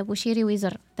مرتاح انت بوشيري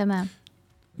ويزر تمام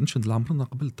نشد العمرنا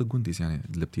قبل تقونديس يعني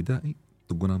الابتدائي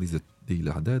تقونا دي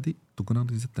الاعدادي تقونا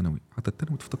دي الثانوي حتى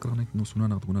الثانوي تفتكر انا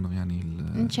نوصلنا تقونا يعني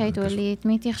نشايتو اللي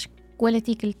تميتيخش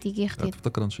كواليتي كلتي اختي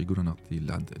تفتكر نشي يقولوا نعطي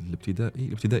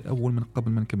الابتدائي اول من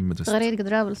قبل ما نكمل مدرسه غير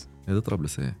قدرابلس هذا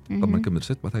طرابلس قبل ما نكمل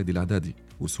مدرسه بعد دي الاعدادي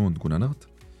وسون تقونا نغت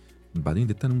بعدين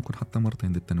دي الثانوي ممكن حتى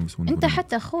مرتين دي الثانوي وسون انت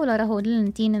حتى خوله راهو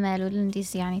لنتين مالو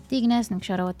لنديس يعني تيج ناس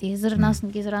نكشروتي زر ناس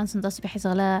نجزران سنتصبح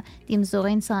زغلا تيم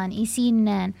زوغين سان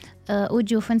يسينان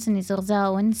اوجو فنسن يزغزا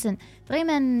ونسن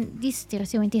تقريبا دي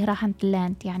ستيرسيو انتي راح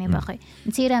انتلانت يعني باقي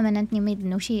نسيرا من انتني ميد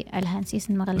نوشي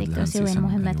الهانسيس مغليك ترسيوين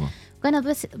مهمات وكان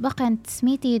بس بقى انت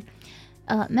سميتي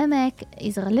ماماك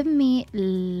يزغلبمي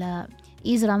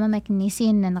إزرا ماماك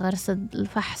نسين نغرسد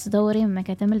الفحص دوري ما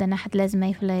كتمل لأن حد لازم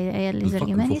يفل اللي زر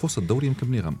إيماني الفحوص الدورية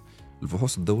مكملي غم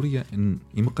الفحوص الدورية إن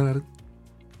يمقرر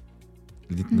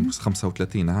اللي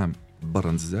 35 عام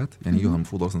برا نزات يعني يوها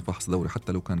المفروض رسم فحص دوري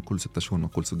حتى لو كان كل 6 شهور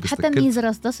كل 6 حتى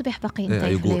ميزرس تصبح باقي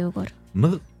انت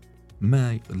يقول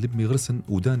ماي اللي بيغرسن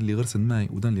ودان اللي غرسن ماي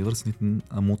ودان اللي غرسن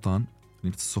أموطان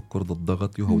نيت السكر ضد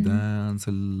الضغط يوها ودان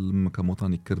سلم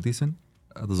كموطان يكرديسن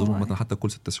هذا ظروف مثلا حتى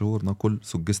كل 6 شهور ناكل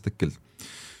سجستك كل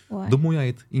دمو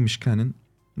يايت مش كانن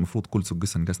المفروض كل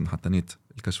سجسن قاسن حتى نيت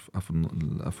الكشف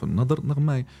في النظر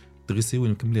نغماي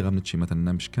تغسيوين مكملي غامنت شي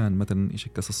مثلا مش كان مثلا ايش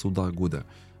كاس الصداع أغودا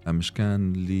مش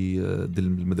كان اللي دل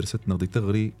المدرسة نغدي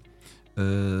تغري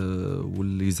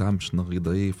واللي يزعمش نغي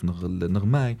ضعيف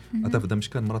نغماي أتفدا مش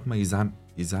كان مرات ما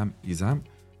يزعم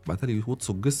بعدها يهوت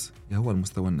سجس هو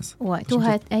المستوى النس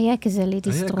وقتها اياكز اللي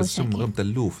تستروس اياكز غمت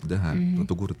اللوف دهان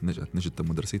تقول نجد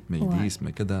مدرسيت ما يديس ما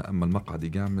كذا اما المقعد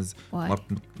يقامز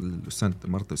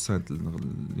مرت السنه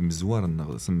اللي مزوار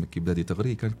النغ كي بلادي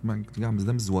تغري كانت ما قامز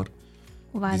ده مزوار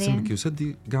وبعدين سمك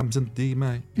يسدي قامز دي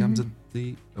ماي قامز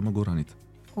دي ما قرانيت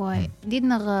واي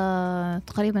ديدنا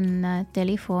تقريبا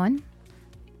تليفون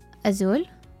ازول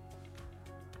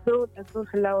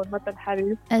خلاوي مثل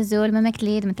حليم ازول ما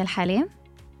مكليد مثل حليم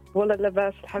والله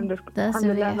لباس الحمد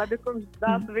لله ما بكم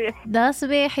دا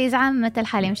صبيح يزعم مثل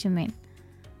حليم شمين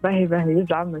باهي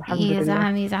يزعم الحمد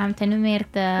لله يزعم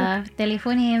تنميرت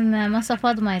تليفوني ما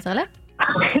صفاد ما يزغلق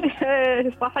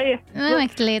صحيح ما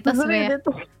مكتلي تصبيح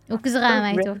وكزغا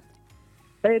مايتو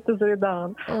اي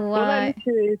تزريدان والله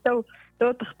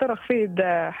تو تخترق فيه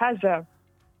حاجة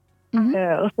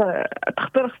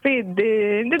تخترق فيه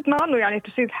ندير نغنو يعني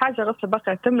تسيد حاجة غصة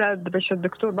بقى تملد باش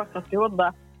الدكتور بقى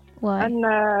يوضح أن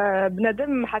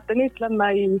بندم حتى نيت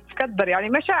لما يتكدر يعني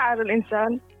مشاعر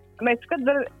الإنسان ما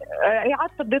يتقدر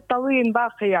يعطر دي الطوين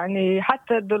باقي يعني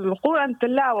حتى القرآن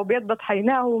تلاوة وبيضت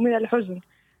حيناه من الحزن.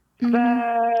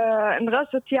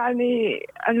 فانغصت يعني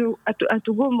أن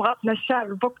تقوم غطنا الشعر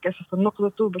البودكاست في النقطة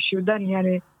طوب الشيودان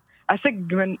يعني أسق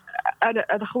من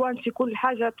أخوانتي كل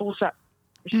حاجة تغسى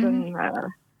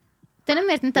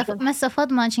تنمرت انت مسا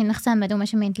فضمان شي نخسام مدو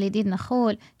مش مين تليديد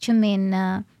نخول شمين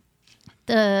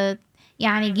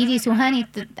يعني جيدي سوهاني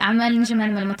عمال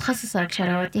نجمل من المتخصصة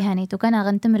كشراوتي هاني تو كان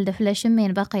غنتمل دفلا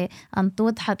شمين باقي أن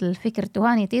توضحت الفكر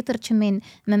توهاني تيتر شمين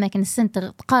ممكن السن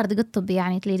تقارد قطب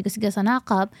يعني تليد قصة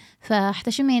نعقاب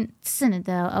فحتى شمين تسند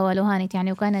أولو هاني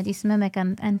يعني وكان دي اسمه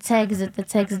كان أن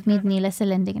تساقزد ميدني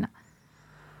لسلندقنا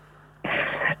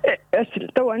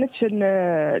توا نتشن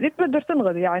دي تقدر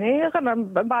تنغض يعني غير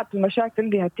بعض المشاكل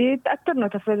اللي هتي تأثرنا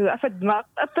في الدماغ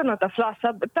تأثرنا في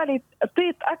الأعصاب بالتالي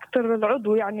طيت أكثر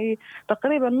العضو يعني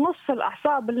تقريبا نص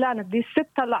الأعصاب اللي أنا دي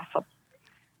 6 الأعصاب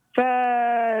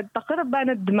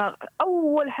فتقريبا الدماغ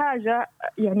أول حاجة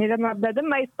يعني لما بدأ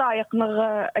ما يطايق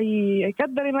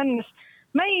يقدر يمنس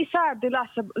ما يساعد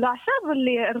الأعصاب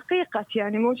اللي رقيقة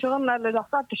يعني مو شغلنا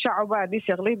الأعصاب تشعبات دي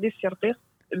شغلي دي رقيق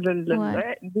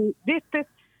دي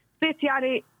صيت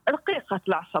يعني رقيقة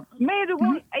العصب ما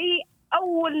يقول أي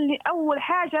أول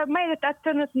حاجة ما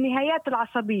يتأثر النهايات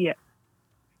العصبية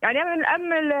يعني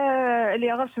أما اللي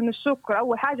يغرس من السكر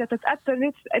أول حاجة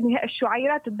تتأثر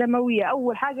الشعيرات الدموية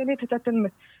أول حاجة اللي تتأثر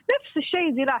نفس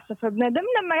الشيء زي العصب فبنادم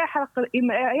لما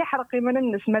يحرق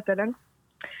يمننس مثلا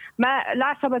ما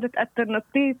العصبة تتأثر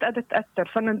نطيت تتأثر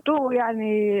فننتو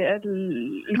يعني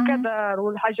الكدر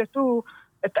والحاجتو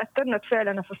تأثرنا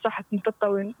فعلا في الصحة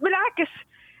نتطاوين بالعكس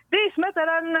ديس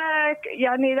مثلا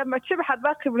يعني لما تشبح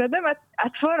باقي بندم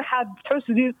أتفرح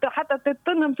تحس دي حتى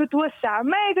تتنهم تتوسع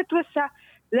ما يتوسع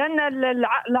لأن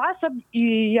العصب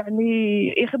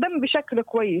يعني يخدم بشكل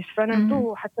كويس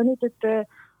فننتو حتى نيت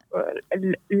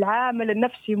العامل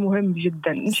النفسي مهم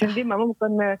جدا مش ديما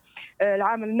ممكن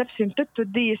العامل النفسي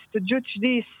تديس تجوتش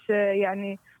ديس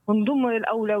يعني من ضمن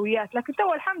الأولويات لكن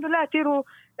تو الحمد لله تيرو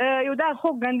يودان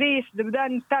خوق عنديس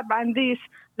بدان نتابع عنديس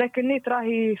لكن نيت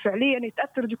راهي فعليا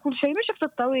يتأثر بكل شيء مش في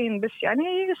الطوين بس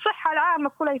يعني الصحة العامة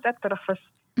كلها يتأثر خفص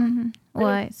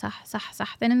واي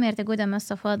صح تنمير تقول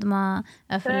مسا فاطمة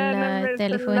في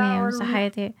التليفونية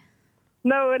وصحيتي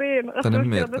نورين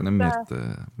تنميرت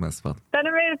مس فاطمة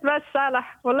تنميرت بس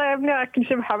صالح والله يا ابني أكل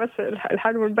شبحة بس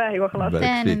الحلو الباهي وخلاص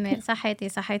تنمير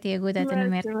صحيتي يا جودة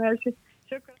تنمير ماشي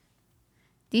شكرا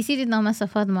دي سيدنا مسا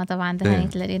فاطمة طبعا دهاني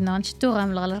تلاقينا نشتوغا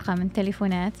من الغلقة من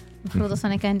التليفونات مفروض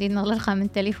أصلا كان دينا الغلقة من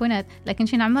التليفونات لكن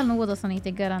شي نعمل نوض أصلا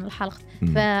يتقران الحلقة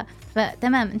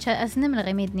فتمام إن شاء أسنم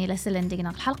لغميدني لسلن دينا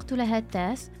الحلقة لها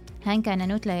التاس هان كان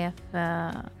نوتلا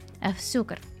في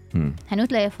السكر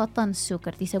هنوتلا يفطن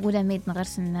السكر دي سقولة ميد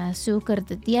نغرسن السكر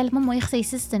ديال ماما يخسي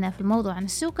سستنا في الموضوع عن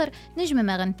السكر نجم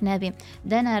ما غنت نابي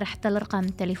دانا رح تلرقم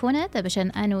التليفونات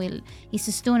بشان انو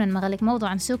يسستون المغلق موضوع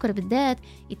عن السكر بالذات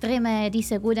يتغيما دي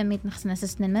سقولة ميد نخسنا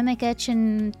سستنا ما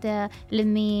كاتشن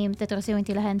لمي متترسي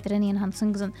وانتي لها انترنين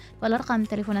هنسنقزن والارقام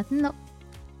التليفونات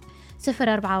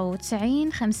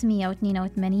 094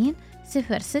 582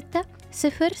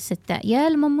 0606 يا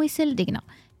الممو يسل دقنا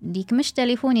ديك مش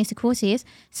تليفوني سكفوسيس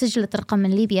سجلت رقم من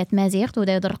ليبيا تمازيغت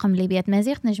ودا يضر رقم ليبيا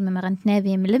تمازيغت نجم ما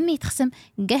غنتنابي من لمي تخسم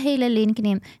قهيل اللي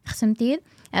نكنيم تخسمتين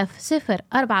في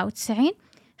 094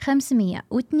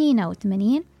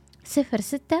 582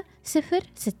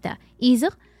 0606 إيزغ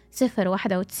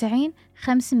 091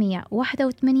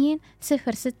 581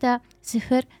 0606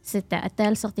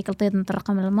 التالي صغتي كالطيد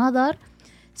رقم المادار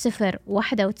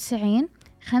 091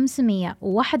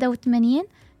 581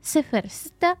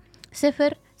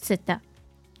 0606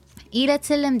 إلى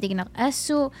تسلم ديقنا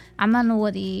أسو عمال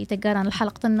نوضي تقارن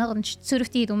الحلقة النغ نشتسور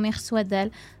فتيد وميخس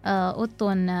ودال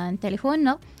أطون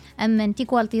تليفوننا أما انتي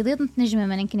كوالتي ضيض نتنجمة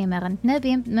ما ننكني ما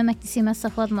غنتنابي ما مكتسي ما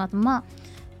الصفاد ما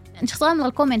نشخصان من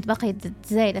الكومنت باقي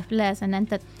زايدة فلاس أن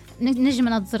أنت نجم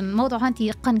نظر الموضوع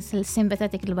هانتي قنس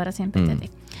السيمباتاتيك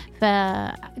الباراسيمباتاتيك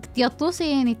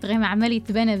فتيطوسي يعني تغيم عمالي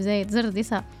تبانا بزايد زر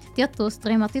ديسا تيطوس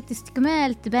تغيم أطيط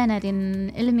استكمال تبانا دين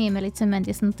الميمة اللي تسمى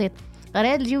دي سنطيط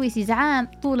غرياد الجويسي زعام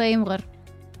طولة يمغر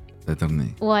ترني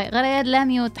واي غرياد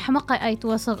لاميو تحمق أي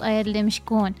توصغ أي اللي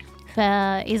مشكون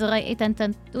فإذا غايت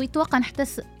أنت ويتوقع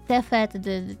نحتس تافات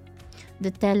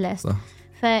التلاس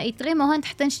فيتغيما هون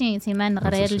تحتنشني سيمان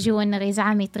غرياد الجو النغي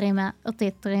زعام يتغيما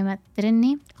أطيط تغيما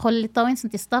ترني خل الطاوين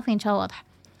سنتي صطافي إن شاء واضح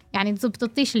يعني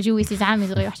تزبططيش الجويسي زعامي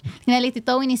زغي وحش هنا اللي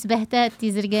تطاويني سبهتات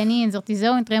تزرقانين زغتي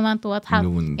زوين تغيما أنتو واضحة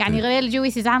يعني غرياد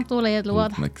الجويسي زعام طولة يد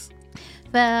الواضح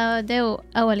فداو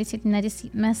أولي سيت النادي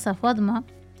ماسة فاضمة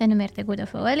تنمير تقودة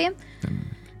فوالي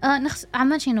نخس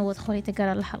عمال شي نوض خولي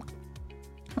تقرأ الحلقة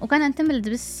وكان أنتملد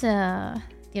بس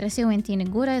تيرسيوين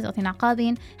تينقورة زغتين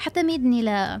عقابين حتى ميدني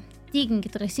لا تيجن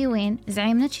ترسيوين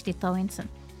زعيم نتشي تيطاوين سن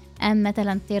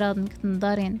مثلا تيراد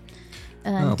نضارين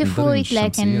تفويت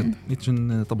لكن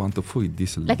نيتجن طبعا تفويت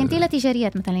ديسل لكن تيلا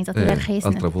تجاريات مثلا يزغتي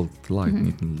رخيصنا الترافولت لايت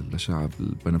نيتن الأشعة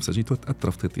البنفسجية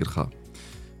وتأثر في تيرخا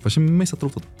فشم ما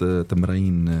يسطروط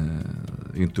تمرين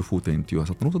ينتفوتين تيوها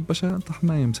سطروط باشا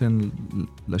تحماي مثلا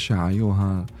الأشعة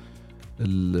يوها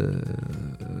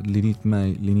اللي نيت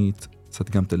ماي اللي نيت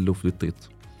ستقام تلوف للطيط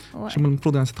شو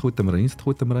المفروض يعني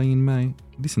ستخوي التمرين ماي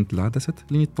دي سنة العدسة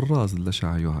اللي نيت بالراز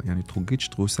الأشعة يوها يعني تخوجيتش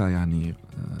تغوسا يعني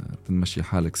تنمشي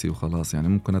حالك سي وخلاص يعني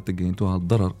ممكن تجي انتوها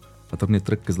الضرر أترني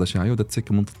تركز الأشعة يوها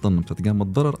تسك من تطنم ستقام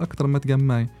الضرر أكتر ما تقام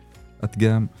ماي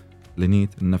أتقام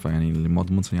لنيت النفع يعني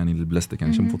المضمون يعني البلاستيك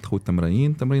يعني شو المفروض تخوي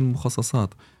تمرين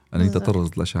مخصصات اللي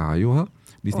تطرز الأشعة يوها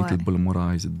ديس نيت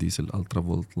البولمورايز ديس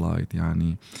الالترافولت لايت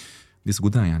يعني ديس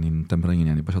أغودا يعني تمرين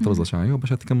يعني باش تطرز الأشعة يوها باش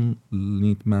تكم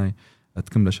نيت ماي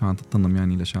تكمل الأشعة تطنم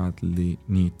يعني الأشعة اللي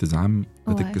نيت تزعم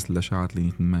وتكس الأشعة اللي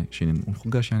نيت ماي شيء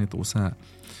ونخقاش يعني تغساء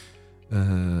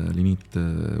اللي نيت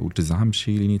وتزعم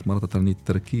شيء اللي نيت مرات ترنيت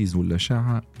التركيز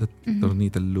والأشعة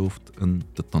ترنيت اللوفت أن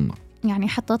تطنم يعني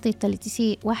حطيتي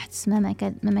التلتسي واحد اسمه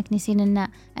ماماك نسين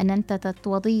أن أنت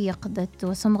تتوضيق دت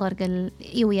وسمغر قال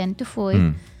إيويان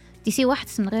تفوي تسي واحد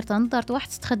من غير تنظر واحد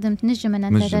تخدم تنجم أن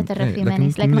أنت ذات الرفي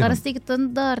مانيس لكن غرستيك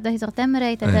تنظر ده يزغ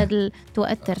تمري تداد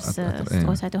توأثر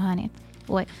ستوساتو هانيت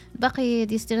باقي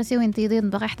ديس تغسيوين تيضين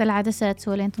باقي حتى العدسات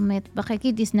سولين تميت باقي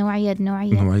أكيد ديس نوعية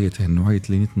النوعية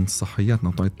اللي نيتن الصحيات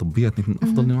نوعية الطبيات نيتن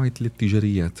أفضل نوعية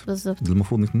التجاريات بالضبط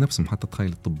المفروض نيتن نفسهم حتى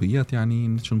تخيل الطبيات يعني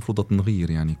نيتش المفروض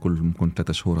تنغير يعني كل ممكن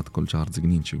 3 شهور كل شهر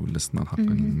زقنين شي ولا سنة الحق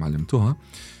معلمتوها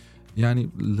يعني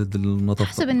النظافة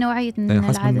حسب النوعية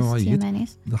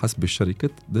العدسة ده حسب الشركة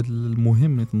ده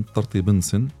المهم نيتن ترتيب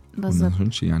نسن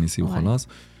بالضبط يعني سي وخلاص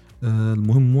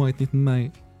المهم وايد نيتن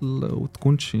ماي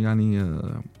وتكونش يعني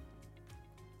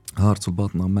هارت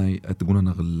الباطنة ما تقول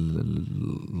أنا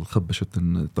الخبش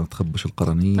تخبش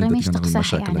القرنية تقيم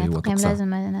المشاكل يعني تقيم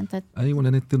لازم أنت أيوة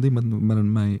لأن ديما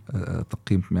ما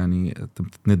تقيم يعني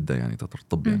تتندى يعني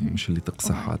ترطب يعني مش اللي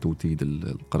تقصحها توتيد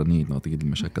القرنية نتيجة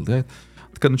المشاكل ذات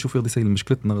كان نشوف يغدي سيل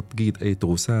مشكلتنا تجيد أي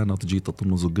تغسان تجي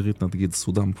تطنز وقغيتنا تجيد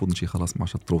الصداع المفروض نشي خلاص مع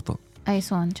شطروطة أي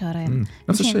سون شهرين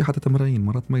نفس الشيء حتى تمرين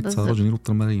مرات ما يتصارجن يروط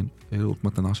تمرين يروط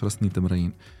مثلا 10 سنين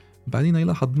تمرين بعدين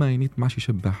يلاحظ ما ينيت ماشي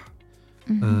يشبح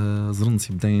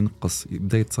زرنسي يبدا ينقص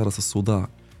يبدا يتصارس الصداع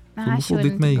المفروض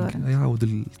ما يعاود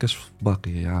الكشف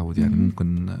باقي يعاود يعني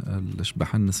ممكن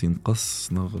الاشباح الناس ينقص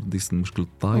ديس المشكل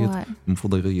الطايط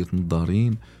المفروض يغير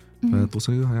نظارين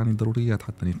فتوصلها يعني ضروريات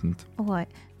حتى نيت واي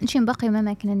نشي باقي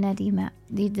مماكن الناديمة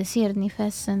دي دسير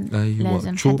نفاس أيوة.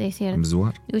 لازم حدا يسير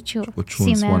مزوار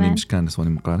وتشو سواني مش كان سواني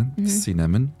مقارن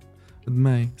السينامن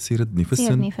ماي سيردني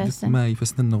فسن ماي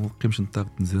فسننا وقيمش نتاغ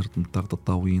نزرت نتاغ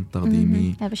تطاوين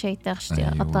تقديمي لا باش يتاغش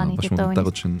أطاني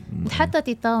تيطاوين حتى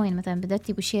تيطاوين مثلا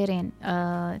بدأتي بشيرين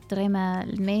تريما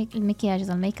المكياج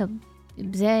الميك اب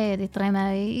بزايد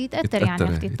تريما يتأثر يعني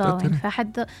في تيطاوين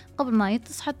فحد قبل ما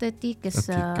يتص حتى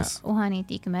تيكس وهاني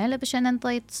تيكمال باش أنا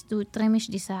نطيت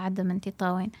تريمش دي ساعة من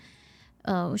تيطاوين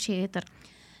وشي يتر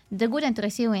دقول أنت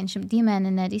رسيوين شم ديما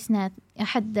أن ديسنا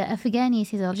أحد أفغاني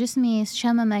سيزر جسمي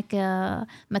شاممك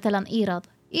مثلا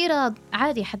إيراد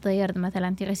عادي حتى يرد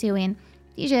مثلا ترسيوين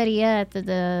تجاريات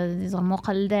يزر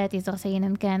مقلدات يزر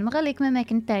سينا كان مغلق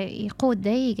مماك أنت يقود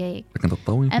دايق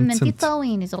أما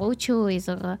تيطاوين يزر وتشو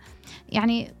يزر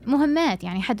يعني مهمات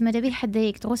يعني حد مدبي حد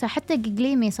دايق تروسا حتى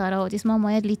قليمي صاروا تسمى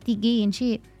مواد اللي تيجين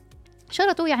شيء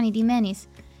شرطوا يعني ديمانيس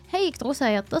هيك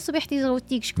تروسا يتصبح تيزر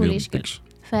وتيكش كل إشكال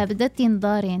فبدأت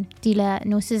تنظارين تلا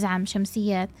نوسز عم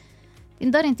شمسيات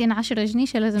تنظارين تين 10 جنيه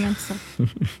لازم انتصر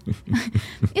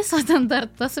يصوت تنظر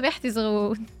تصبح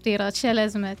تزغو تيرات شا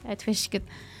لازم تفشكت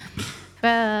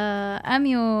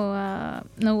فأميو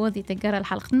نوضي تقرأ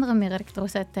الحلقة نغمي غير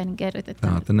كتروسات تاني قرأت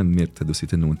تنميرت تادوسي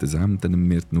تنوانت زعم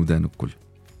تنميرت نودان الكل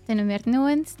تنميرت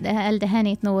نوانت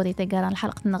الدهاني تنوضي تقرأ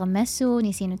الحلقة نغمسو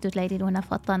نسينو توتلايدي لونا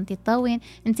فطان تيطاوين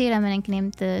نتيرا من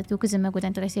نكنيمت توكزم مقود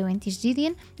انت رسيوين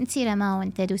تجديدين نتيرا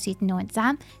ماون تادوسي تنوانت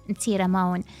زعم نتيرا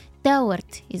ماون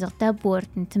تاورت إذا تابورت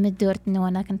تمدورت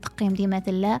نوانا كنت تقيم ديمات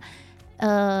الله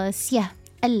سيه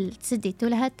التسدي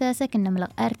تولها تاسا كنا ملغ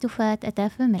ارتفات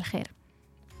أتافم الخير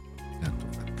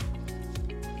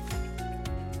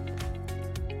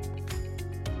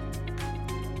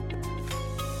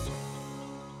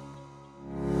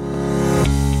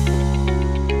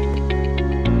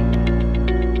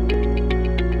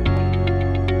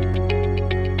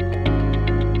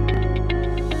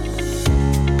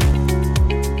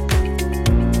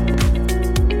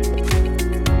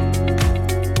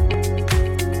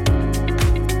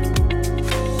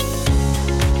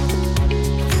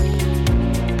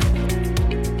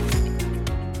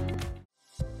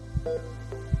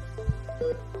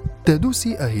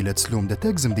تادوسي أهيلة سلوم دا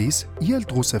تاكزم ديس يال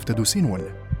تغوسف تادوسينون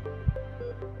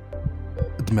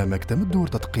ماماك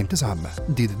تمدّورت تقيم تزعم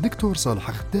ديد الدكتور صالح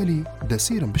أخيتّالي دا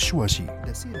سيرم بشواشي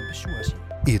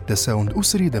التساوند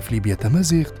أسري دا في ليبيا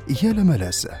تمازيغت يا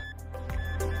لملاس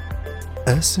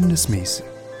أس النسميس